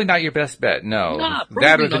 Probably not your best bet. No,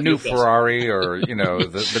 that or the new Ferrari, or the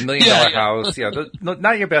 $1 million house. Yeah,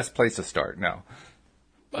 not your best place to start. No,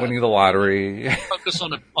 winning the lottery. Focus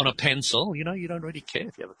on a pencil. You don't really care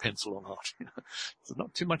if you have a pencil or not. There's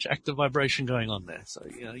not too much active vibration going on there. So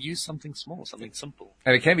use something small, something simple.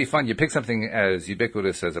 And it can be fun. You pick something as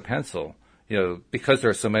ubiquitous as a pencil. Because there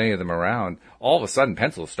are so many of them around, all of a sudden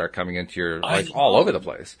pencils start coming into your life all over the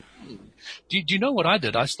place. Do you know what I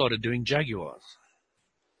did? I started doing Jaguars.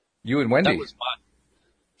 You and Wendy. That was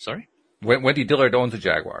Sorry? Wendy Dillard owns a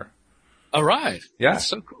Jaguar. All right. Yeah. That's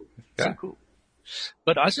so cool. Yeah. So cool.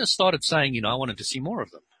 But I just started saying, I wanted to see more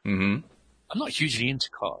of them. Mm-hmm. I'm not hugely into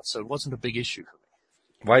cars, so it wasn't a big issue for me.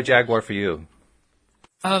 Why Jaguar for you?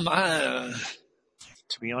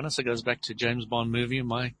 To be honest, it goes back to James Bond movie in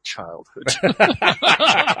my childhood.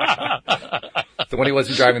 So when he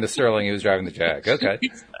wasn't driving the Sterling, he was driving the Jag. Okay.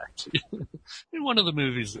 Exactly. In one of the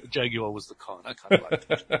movies, Jaguar was the car. I kind of liked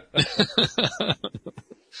it.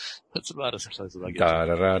 That's about as close as I get. Da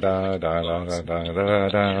da da da da da da da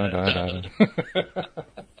da da da.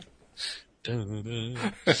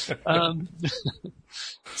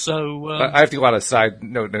 So I have to go on a side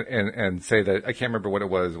note and say that I can't remember what it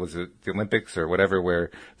was. Was it the Olympics or whatever, where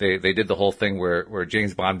they did the whole thing where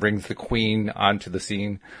James Bond brings the Queen onto the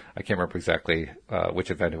scene? I can't remember exactly which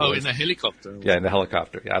event it was. Oh, in the helicopter. Yeah, in the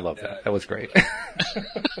helicopter. Yeah, I love that. That was great.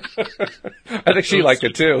 I think she liked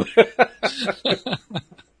it too.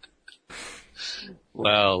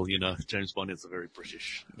 Well, James Bond is a very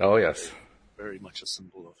British. Oh yes. Very much a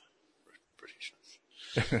symbol of Britishness.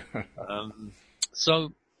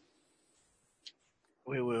 So,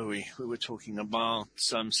 where were we? We were talking about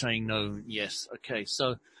saying no, yes. Okay,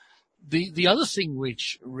 so the other thing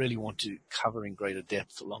which I really want to cover in greater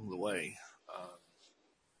depth along the way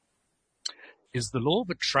is the law of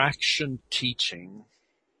attraction teaching,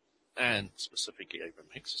 and specifically Abraham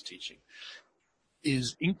Hicks's teaching,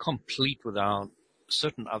 is incomplete without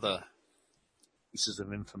certain other pieces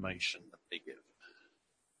of information that they give.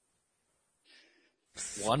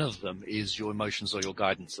 One of them is your emotions or your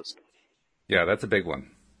guidance system. Yeah, that's a big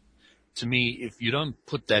one. To me, if you don't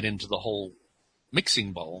put that into the whole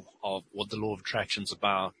mixing bowl of what the law of attraction's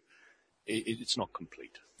about, it's not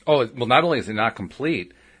complete. Oh, well, not only is it not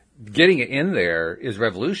complete, getting it in there is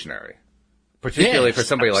revolutionary, particularly for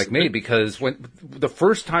somebody like me, because when the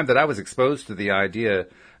first time that I was exposed to the idea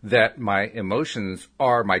that my emotions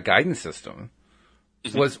are my guidance system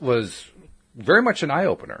was very much an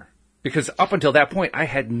eye-opener. Because up until that point, I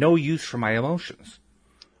had no use for my emotions.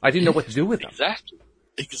 I didn't know what to do with them.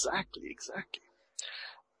 Exactly.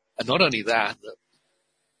 And not only that,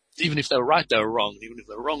 even if they're right, they're wrong. Even if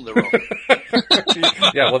they're wrong, they're wrong.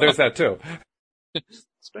 Yeah, well, there's that too.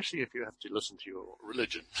 Especially if you have to listen to your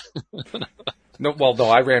religion. No,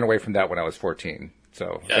 I ran away from that when I was 14.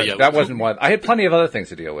 So that wasn't one. I had plenty of other things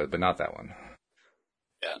to deal with, but not that one.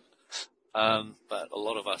 Yeah. But a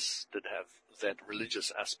lot of us did have that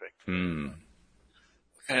religious aspect. Mm.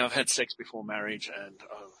 Okay, I've had sex before marriage, and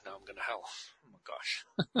now I'm going to hell. Oh my gosh.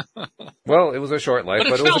 Well, it was a short life,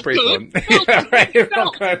 but it was a brief one. Yeah, right. It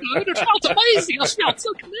felt good. It felt amazing. I felt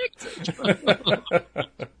so connected.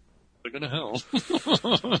 We're going to hell.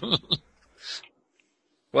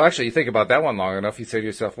 Well, actually, you think about that one long enough, you say to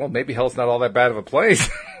yourself, well, maybe hell's not all that bad of a place.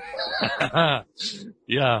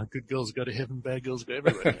 Yeah, good girls go to heaven, bad girls go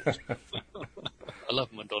everywhere. I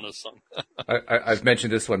love Madonna's song. I've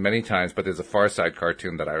mentioned this one many times, but there's a Far Side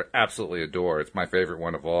cartoon that I absolutely adore. It's my favorite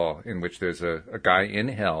one of all, in which there's a guy in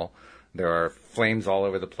hell. There are flames all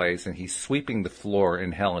over the place, and he's sweeping the floor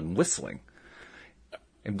in hell and whistling.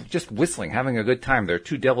 And just whistling, having a good time. There are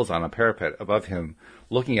two devils on a parapet above him,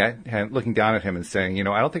 looking down at him and saying,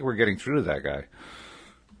 I don't think we're getting through to that guy.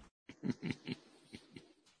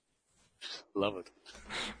 Love it.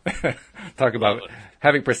 Talk about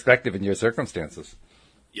having perspective in your circumstances.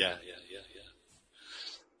 Yeah.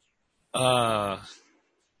 Hell.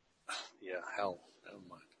 Never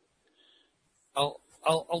mind.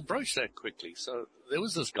 I'll broach that quickly. So there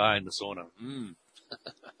was this guy in the sauna.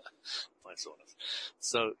 My saunas.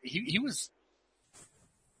 So he was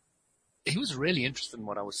really interested in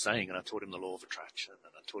what I was saying, and I taught him the law of attraction,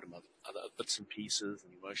 and I taught him other bits and pieces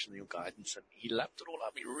and emotional guidance, and he lapped it all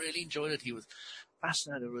up. He really enjoyed it. He was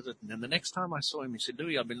fascinated with it. And then the next time I saw him, he said,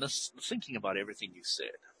 Louis, I've been thinking about everything you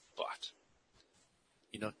said, but,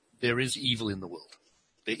 there is evil in the world.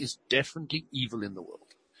 There is definitely evil in the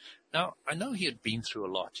world. Now, I know he had been through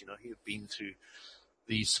a lot. He had been through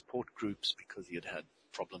these support groups because he had had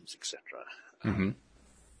problems, etc. Mm-hmm.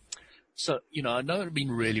 So, I know it had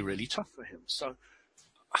been really, really tough for him. So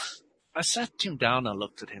I sat him down, I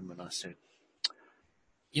looked at him, and I said,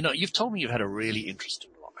 you've told me you've had a really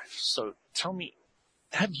interesting life. So tell me,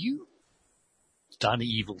 have you done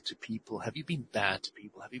evil to people? Have you been bad to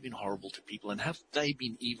people? Have you been horrible to people? And have they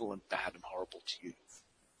been evil and bad and horrible to you?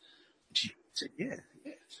 And she said, yes.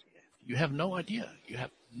 You have no idea. You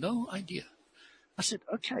have no idea. I said,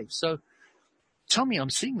 okay, so tell me,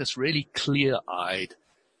 I'm seeing this really clear-eyed,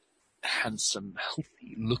 handsome,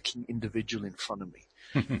 healthy-looking individual in front of me.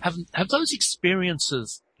 Have those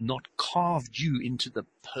experiences not carved you into the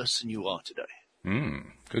person you are today?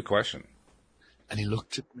 Good question. And he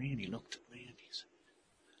looked at me, and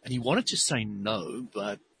he wanted to say no,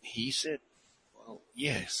 but he said, well,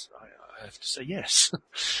 yes, I have to say yes.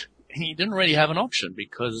 He didn't really have an option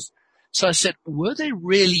so I said, were they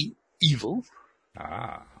really evil?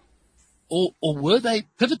 Ah. Or were they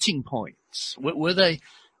pivoting points? Were they,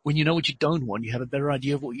 when you know what you don't want, you have a better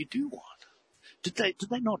idea of what you do want? Did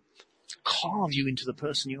they not carve you into the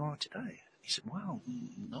person you are today? He said, well,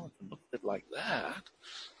 no, I can look at it like that.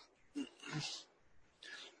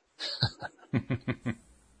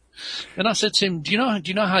 And I said to him, do you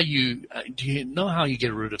know how you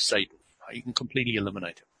get rid of Satan? How you can completely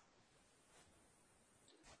eliminate him?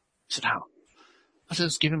 He said, how? I said,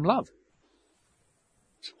 just give him love.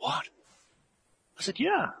 He said, what? I said,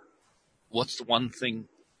 yeah. What's the one thing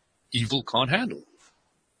evil can't handle?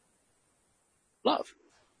 Love.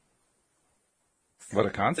 What a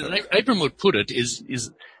concept. As Abram would put it,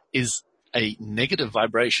 is a negative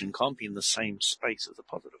vibration can't be in the same space as a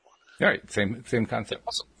positive one. Right, same concept.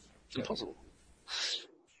 It's impossible.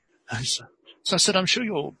 So I said, I'm sure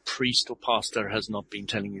your priest or pastor has not been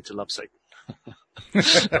telling you to love Satan.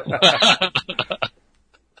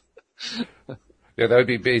 Yeah, that would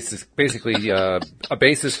be basically a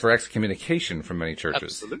basis for excommunication from many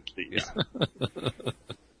churches. Absolutely. Yeah.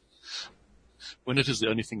 When it is the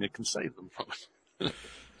only thing that can save them from it.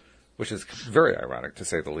 Which is very ironic, to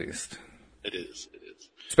say the least. It is.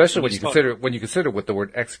 Especially when you consider what the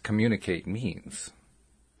word excommunicate means.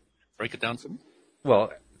 Break it down for me.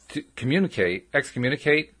 Well, to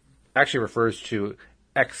excommunicate actually refers to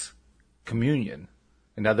excommunion.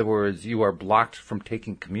 In other words, you are blocked from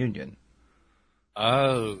taking communion.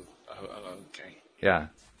 Oh, okay. Yeah.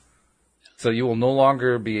 So you will no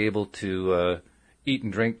longer be able to eat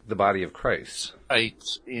and drink the body of Christ. Right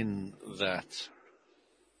in that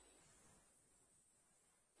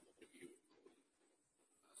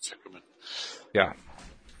sacrament. Yeah.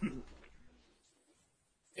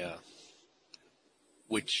 Yeah.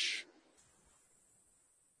 Which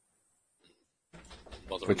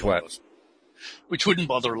what? Which wouldn't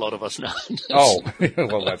bother a lot of us now. Oh,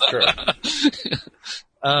 well, that's true.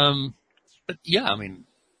 But yeah, I mean,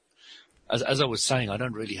 as I was saying, I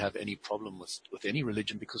don't really have any problem with any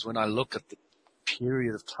religion, because when I look at the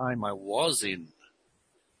period of time I was in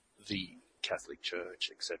the Catholic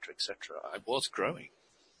Church, etc., I was growing.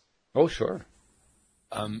 Oh, sure.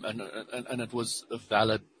 And it was a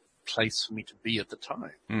valid place for me to be at the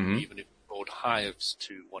time, even if it brought hives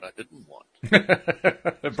to what I didn't want.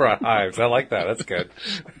 It brought hives. I like that. That's good.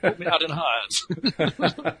 Put me out in hives.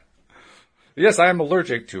 Yes, I am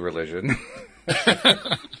allergic to religion.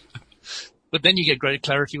 But then you get greater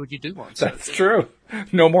clarity what you do want. So that's true.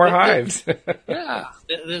 No more hives. Yeah.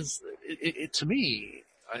 To me,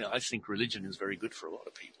 I think religion is very good for a lot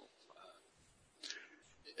of people.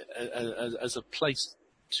 As a place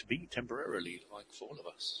to be temporarily, like for all of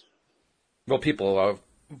us. Well, people,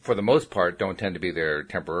 for the most part, don't tend to be there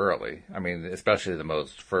temporarily. I mean, especially the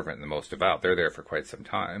most fervent and the most devout. They're there for quite some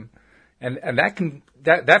time. And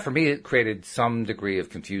that for me, it created some degree of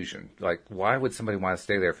confusion. Like, why would somebody want to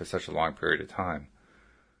stay there for such a long period of time?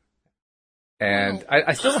 And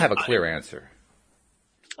I still don't have a clear answer.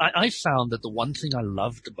 I found that the one thing I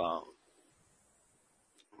loved about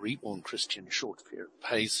reborn Christian short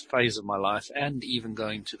phase of my life, and even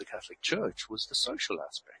going to the Catholic Church, was the social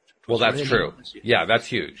aspect. Well, that's really true. Yeah, that's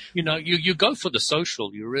huge. You know, you go for the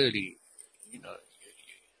social, you really, you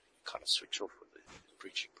kind of switch off with the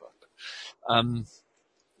preaching part.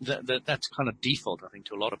 But, that's kind of default, I think,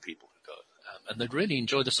 to a lot of people who go. And they really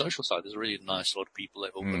enjoy the social side. There's a really nice lot of people.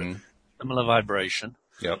 They've all got a similar vibration.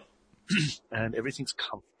 Yep. And everything's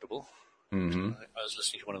comfortable. Mm-hmm. I was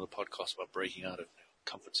listening to one of the podcasts about breaking out of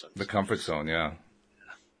comfort zones. The comfort zone, yeah.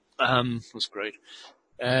 It was great.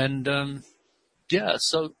 And,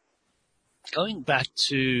 so going back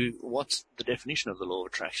to what's the definition of the law of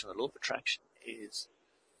attraction. The law of attraction is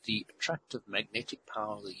the attractive magnetic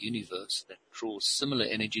power of the universe that draws similar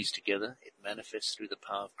energies together. It manifests through the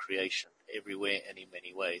power of creation everywhere and in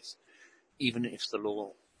many ways. Even the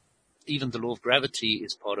law of gravity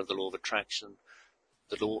is part of the law of attraction.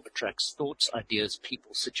 The law attracts thoughts, ideas,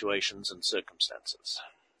 people, situations, and circumstances.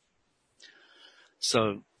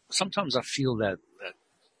 So sometimes I feel that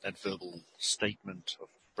verbal statement of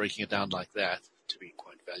breaking it down like that to be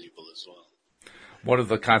quite valuable as well. One of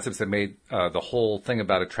the concepts that made the whole thing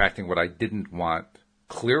about attracting what I didn't want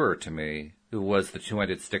clearer to me was the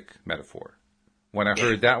two-ended stick metaphor. When I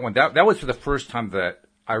heard that one, that was for the first time that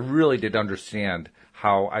I really did understand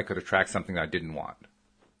how I could attract something I didn't want.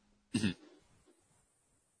 Mm-hmm.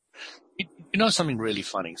 You know something really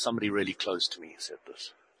funny? Somebody really close to me said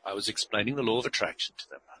this. I was explaining the law of attraction to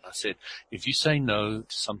them, and I said, if you say no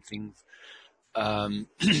to something,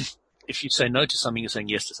 if you say no to something, you're saying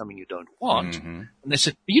yes to something you don't want. And they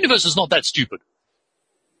said, the universe is not that stupid.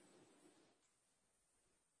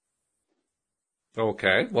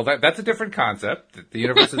 Okay. Well, that's a different concept. The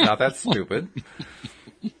universe is not that stupid.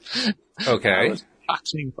 Okay. I was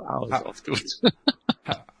cutting for hours afterwards.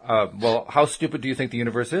 Well, how stupid do you think the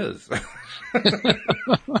universe is?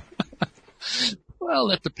 Well,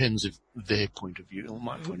 that depends if their point of view or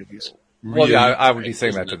my point of view. Well, yeah, I would be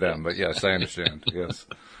saying that to them, but yes, I understand. Yes.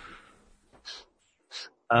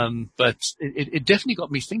 But it definitely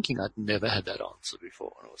got me thinking. I'd never had that answer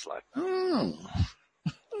before. And I was like,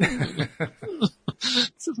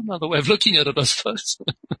 this is another way of looking at it, I suppose.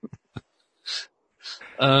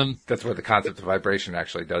 That's where the concept of vibration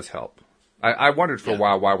actually does help. I wondered for a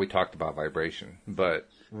while why we talked about vibration, but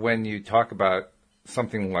when you talk about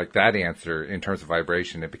something like that answer in terms of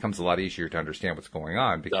vibration, it becomes a lot easier to understand what's going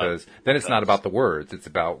on, because then it's not about the words, it's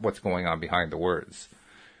about what's going on behind the words.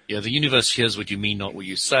 Yeah, the universe hears what you mean, not what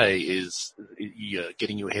you say, is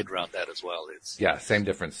getting your head around that as well. Yeah, same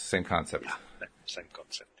difference, same concept. Yeah, same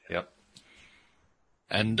concept. Yeah. Yep.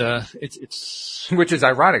 And it's which is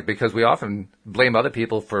ironic, because we often blame other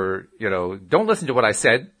people for, don't listen to what I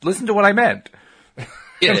said, listen to what I meant.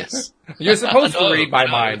 Yes. You're supposed to read my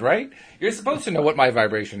mind, right? You're supposed to know what my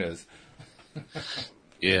vibration is.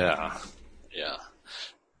 Yeah.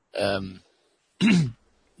 Do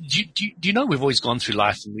you know we've always gone through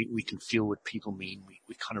life and we can feel what people mean.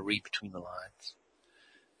 We kind of read between the lines.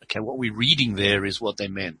 Okay, what we're reading there is what they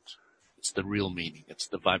meant. It's the real meaning. It's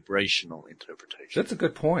the vibrational interpretation. That's a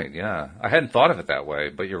good point, yeah. I hadn't thought of it that way,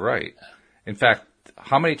 but you're right. In fact,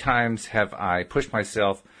 how many times have I pushed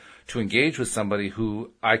myself to engage with somebody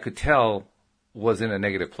who I could tell was in a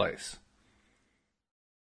negative place?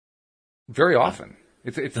 Very often.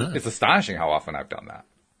 It's astonishing how often I've done that.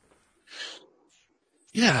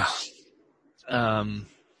 Yeah.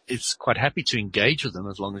 It's quite happy to engage with them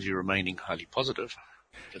as long as you're remaining highly positive.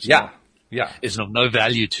 Yeah. It's of no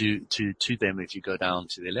value to them if you go down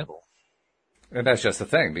to their level. And that's just the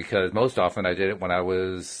thing, because most often I did it when I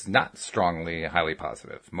was not strongly highly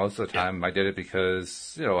positive. Most of the time I did it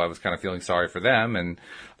because, I was kind of feeling sorry for them and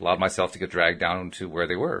allowed myself to get dragged down to where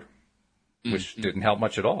they were, which didn't help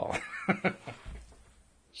much at all.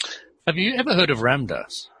 Have you ever heard of Ram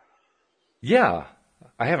Dass? Yeah.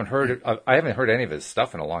 I haven't heard any of his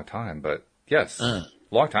stuff in a long time, but yes,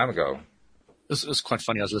 long time ago. It was quite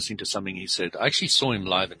funny. I was listening to something he said. I actually saw him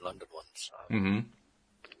live in London once.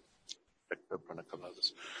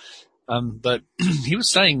 But he was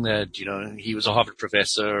saying that, he was a Harvard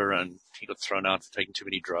professor and he got thrown out for taking too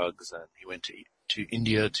many drugs, and he went to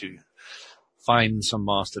India to find some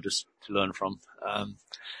master to learn from.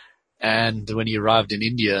 And when he arrived in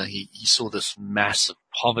India, he saw this massive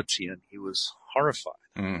poverty and he was horrified.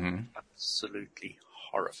 Absolutely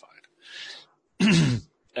horrified.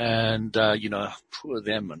 And, poor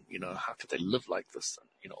them, and, how could they live like this?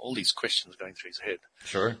 And, all these questions going through his head.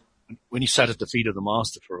 Sure. When he sat at the feet of the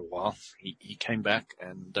master for a while, he came back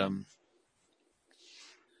and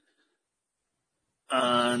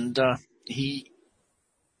he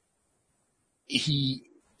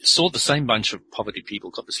saw the same bunch of poverty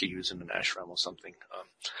people. Obviously, he was in an ashram or something.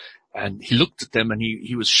 And he looked at them and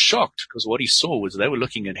he was shocked, because what he saw was they were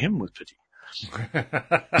looking at him with pity.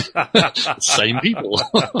 Same people.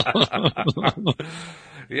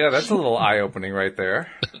 Yeah, that's a little eye-opening right there.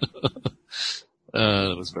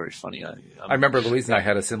 It was very funny. I remember Louise and I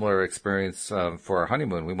had a similar experience for our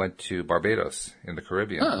honeymoon. We went to Barbados in the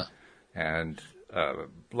Caribbean. And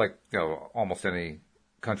almost any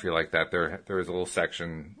country like that, there is a little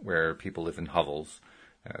section where people live in hovels.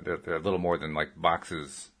 They're a little more than like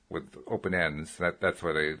boxes with open ends. That's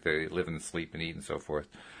where they live and sleep and eat and so forth.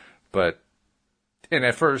 And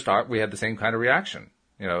at first, we had the same kind of reaction.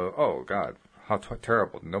 Oh, God, how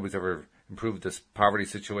terrible. Nobody's ever improved this poverty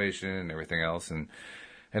situation and everything else. And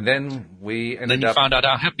then we ended up... Then you found out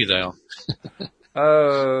how happy they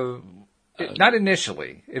are. Not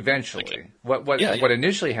initially, eventually. Okay. What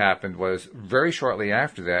initially happened was, very shortly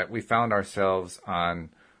after that, we found ourselves on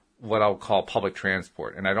what I'll call public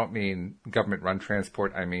transport. And I don't mean government-run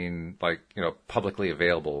transport. I mean, publicly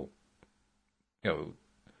available,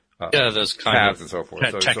 those kind cabs of and so forth.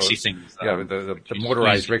 Taxi things. The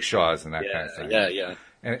motorized rickshaws and that kind of thing. Yeah.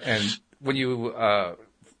 And when you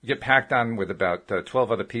get packed on with about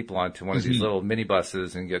 12 other people onto one of these little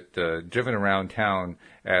minibuses and get driven around town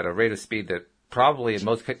at a rate of speed that probably in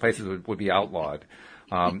most places would be outlawed,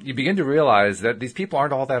 you begin to realize that these people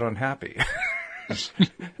aren't all that unhappy.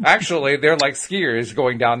 Actually, they're like skiers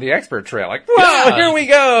going down the expert trail. Like, whoa, here we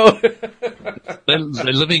go. They're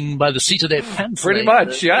living by the seat of their pants. Pretty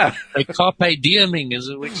much, yeah. They're carpe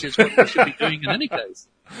dieming, which is what we should be doing in any case.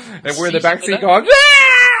 And we're in the backseat going,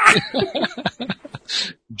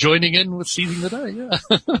 joining in with seizing the day, yeah.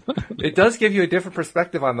 It does give you a different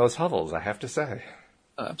perspective on those hovels, I have to say.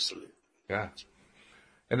 Absolutely. Yeah.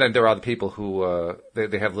 And then there are the people who,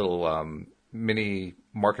 they have little, mini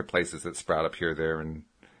marketplaces that sprout up here, there, and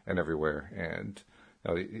everywhere. And,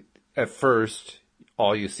 at first,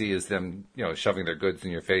 all you see is them, shoving their goods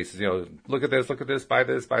in your face. Look at this, buy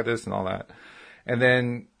this, and all that. And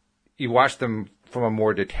then you watch them from a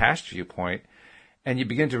more detached viewpoint, and you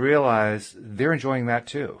begin to realize they're enjoying that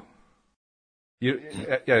too.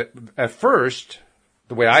 At first,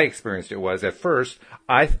 the way I experienced it was, at first,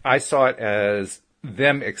 I saw it as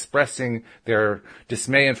them expressing their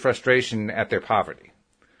dismay and frustration at their poverty.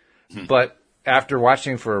 But after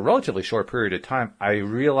watching for a relatively short period of time, I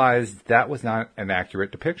realized that was not an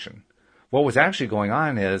accurate depiction. What was actually going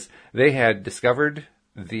on is they had discovered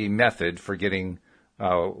the method for getting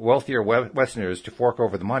wealthier Westerners to fork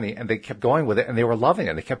over the money, and they kept going with it, and they were loving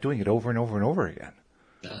it. They kept doing it over and over and over again.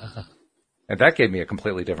 And that gave me a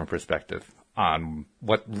completely different perspective on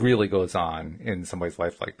what really goes on in somebody's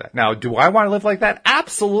life like that. Now, do I want to live like that?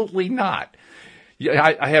 Absolutely not.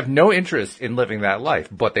 I have no interest in living that life,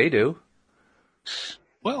 but they do.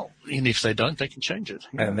 Well, and if they don't, they can change it.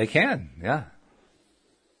 Yeah. And they can, yeah.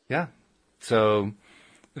 Yeah. So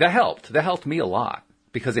that helped. That helped me a lot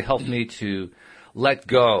because it helped me to let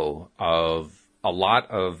go of a lot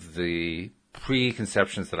of the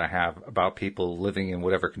preconceptions that I have about people living in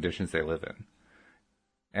whatever conditions they live in.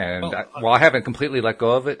 And while I haven't completely let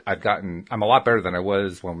go of it, I'm a lot better than I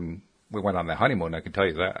was when we went on the honeymoon, I can tell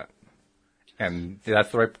you that. And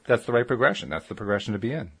that's the right progression. That's the progression to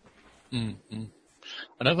be in. Mm-hmm.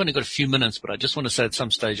 And I've only got a few minutes, but I just want to say at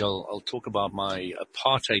some stage I'll talk about my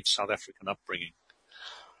apartheid South African upbringing.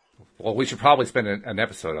 Well, we should probably spend an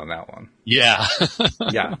episode on that one. Yeah.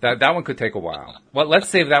 Yeah, that one could take a while. Well, let's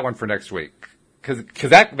save that one for next week. Cause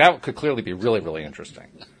that could clearly be really, really interesting.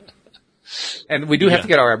 And we do have to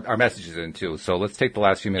get our messages in too, so let's take the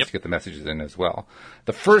last few minutes to get the messages in as well.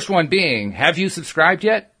 The first one being, have you subscribed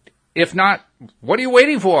yet? If not, what are you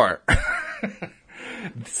waiting for?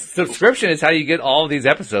 Subscription is how you get all of these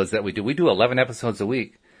episodes that we do. We do 11 episodes a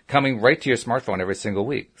week, coming right to your smartphone every single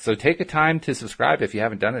week. So take a time to subscribe if you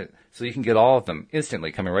haven't done it, so you can get all of them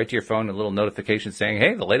instantly, coming right to your phone, a little notification saying,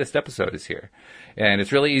 hey, the latest episode is here. And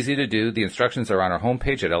it's really easy to do. The instructions are on our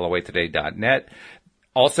homepage at loatoday.net.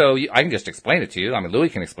 Also, I can just explain it to you. I mean, Louis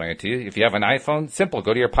can explain it to you. If you have an iPhone, simple.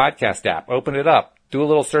 Go to your podcast app, open it up, do a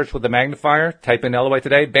little search with the magnifier, type in LOA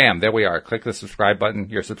Today, bam, there we are. Click the subscribe button,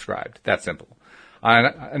 you're subscribed. That simple. On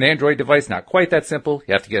an Android device, not quite that simple.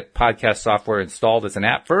 You have to get podcast software installed as an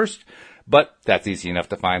app first, but that's easy enough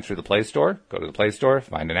to find through the Play Store. Go to the Play Store,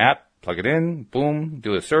 find an app, plug it in, boom,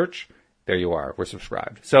 do a search. There you are. We're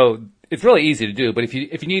subscribed. So it's really easy to do, but if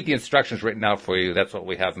you need the instructions written out for you, that's what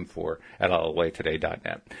we have them for at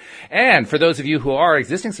loatoday.net. And for those of you who are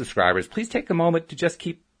existing subscribers, please take a moment to just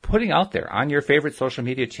keep putting out there on your favorite social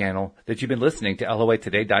media channel that you've been listening to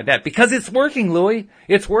loatoday.net, because it's working, Louis.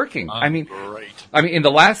 It's working. Great. In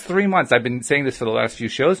the last 3 months, I've been saying this for the last few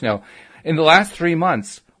shows now. In the last 3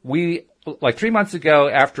 months, like 3 months ago,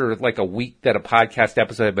 after like a week that a podcast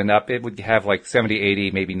episode had been up, it would have like 70,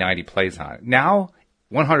 80, maybe 90 plays on it. Now,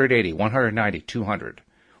 180, 190, 200.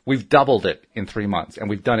 We've doubled it in 3 months, and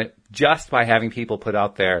we've done it just by having people put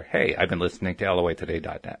out there, hey, I've been listening to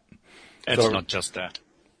loatoday.net. It's not just that.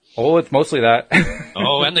 Oh, it's mostly that.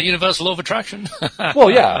 Oh, and the universal law of attraction.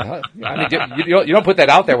 Well, yeah. I mean, you don't put that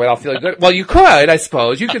out there without feeling good. Well, you could, I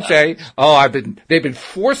suppose. You could say, oh, they've been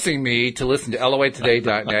forcing me to listen to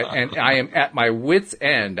loatoday.net, and I am at my wit's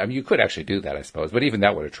end. I mean, you could actually do that, I suppose, but even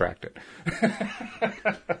that would attract it.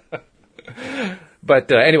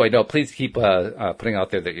 But anyway, no, please keep putting out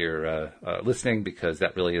there that you're listening, because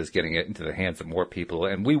that really is getting it into the hands of more people,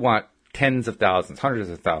 and we want tens of thousands, hundreds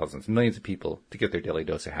of thousands, millions of people to get their daily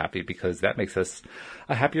dose of happy, because that makes us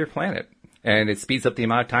a happier planet. And it speeds up the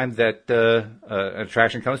amount of time that an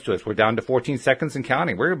attraction comes to us. We're down to 14 seconds and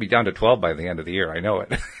counting. We're going to be down to 12 by the end of the year. I know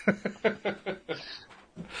it.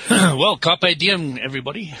 Well, carpe diem,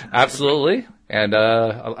 everybody. Absolutely. And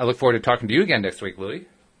I look forward to talking to you again next week, Louis.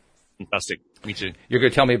 Fantastic. Me too. You're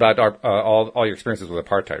going to tell me about all your experiences with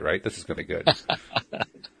apartheid, right? This is going to be good.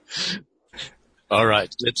 All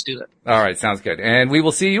right, let's do that. All right, sounds good. And we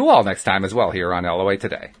will see you all next time as well here on LOA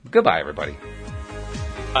Today. Goodbye, everybody.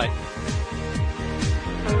 Bye.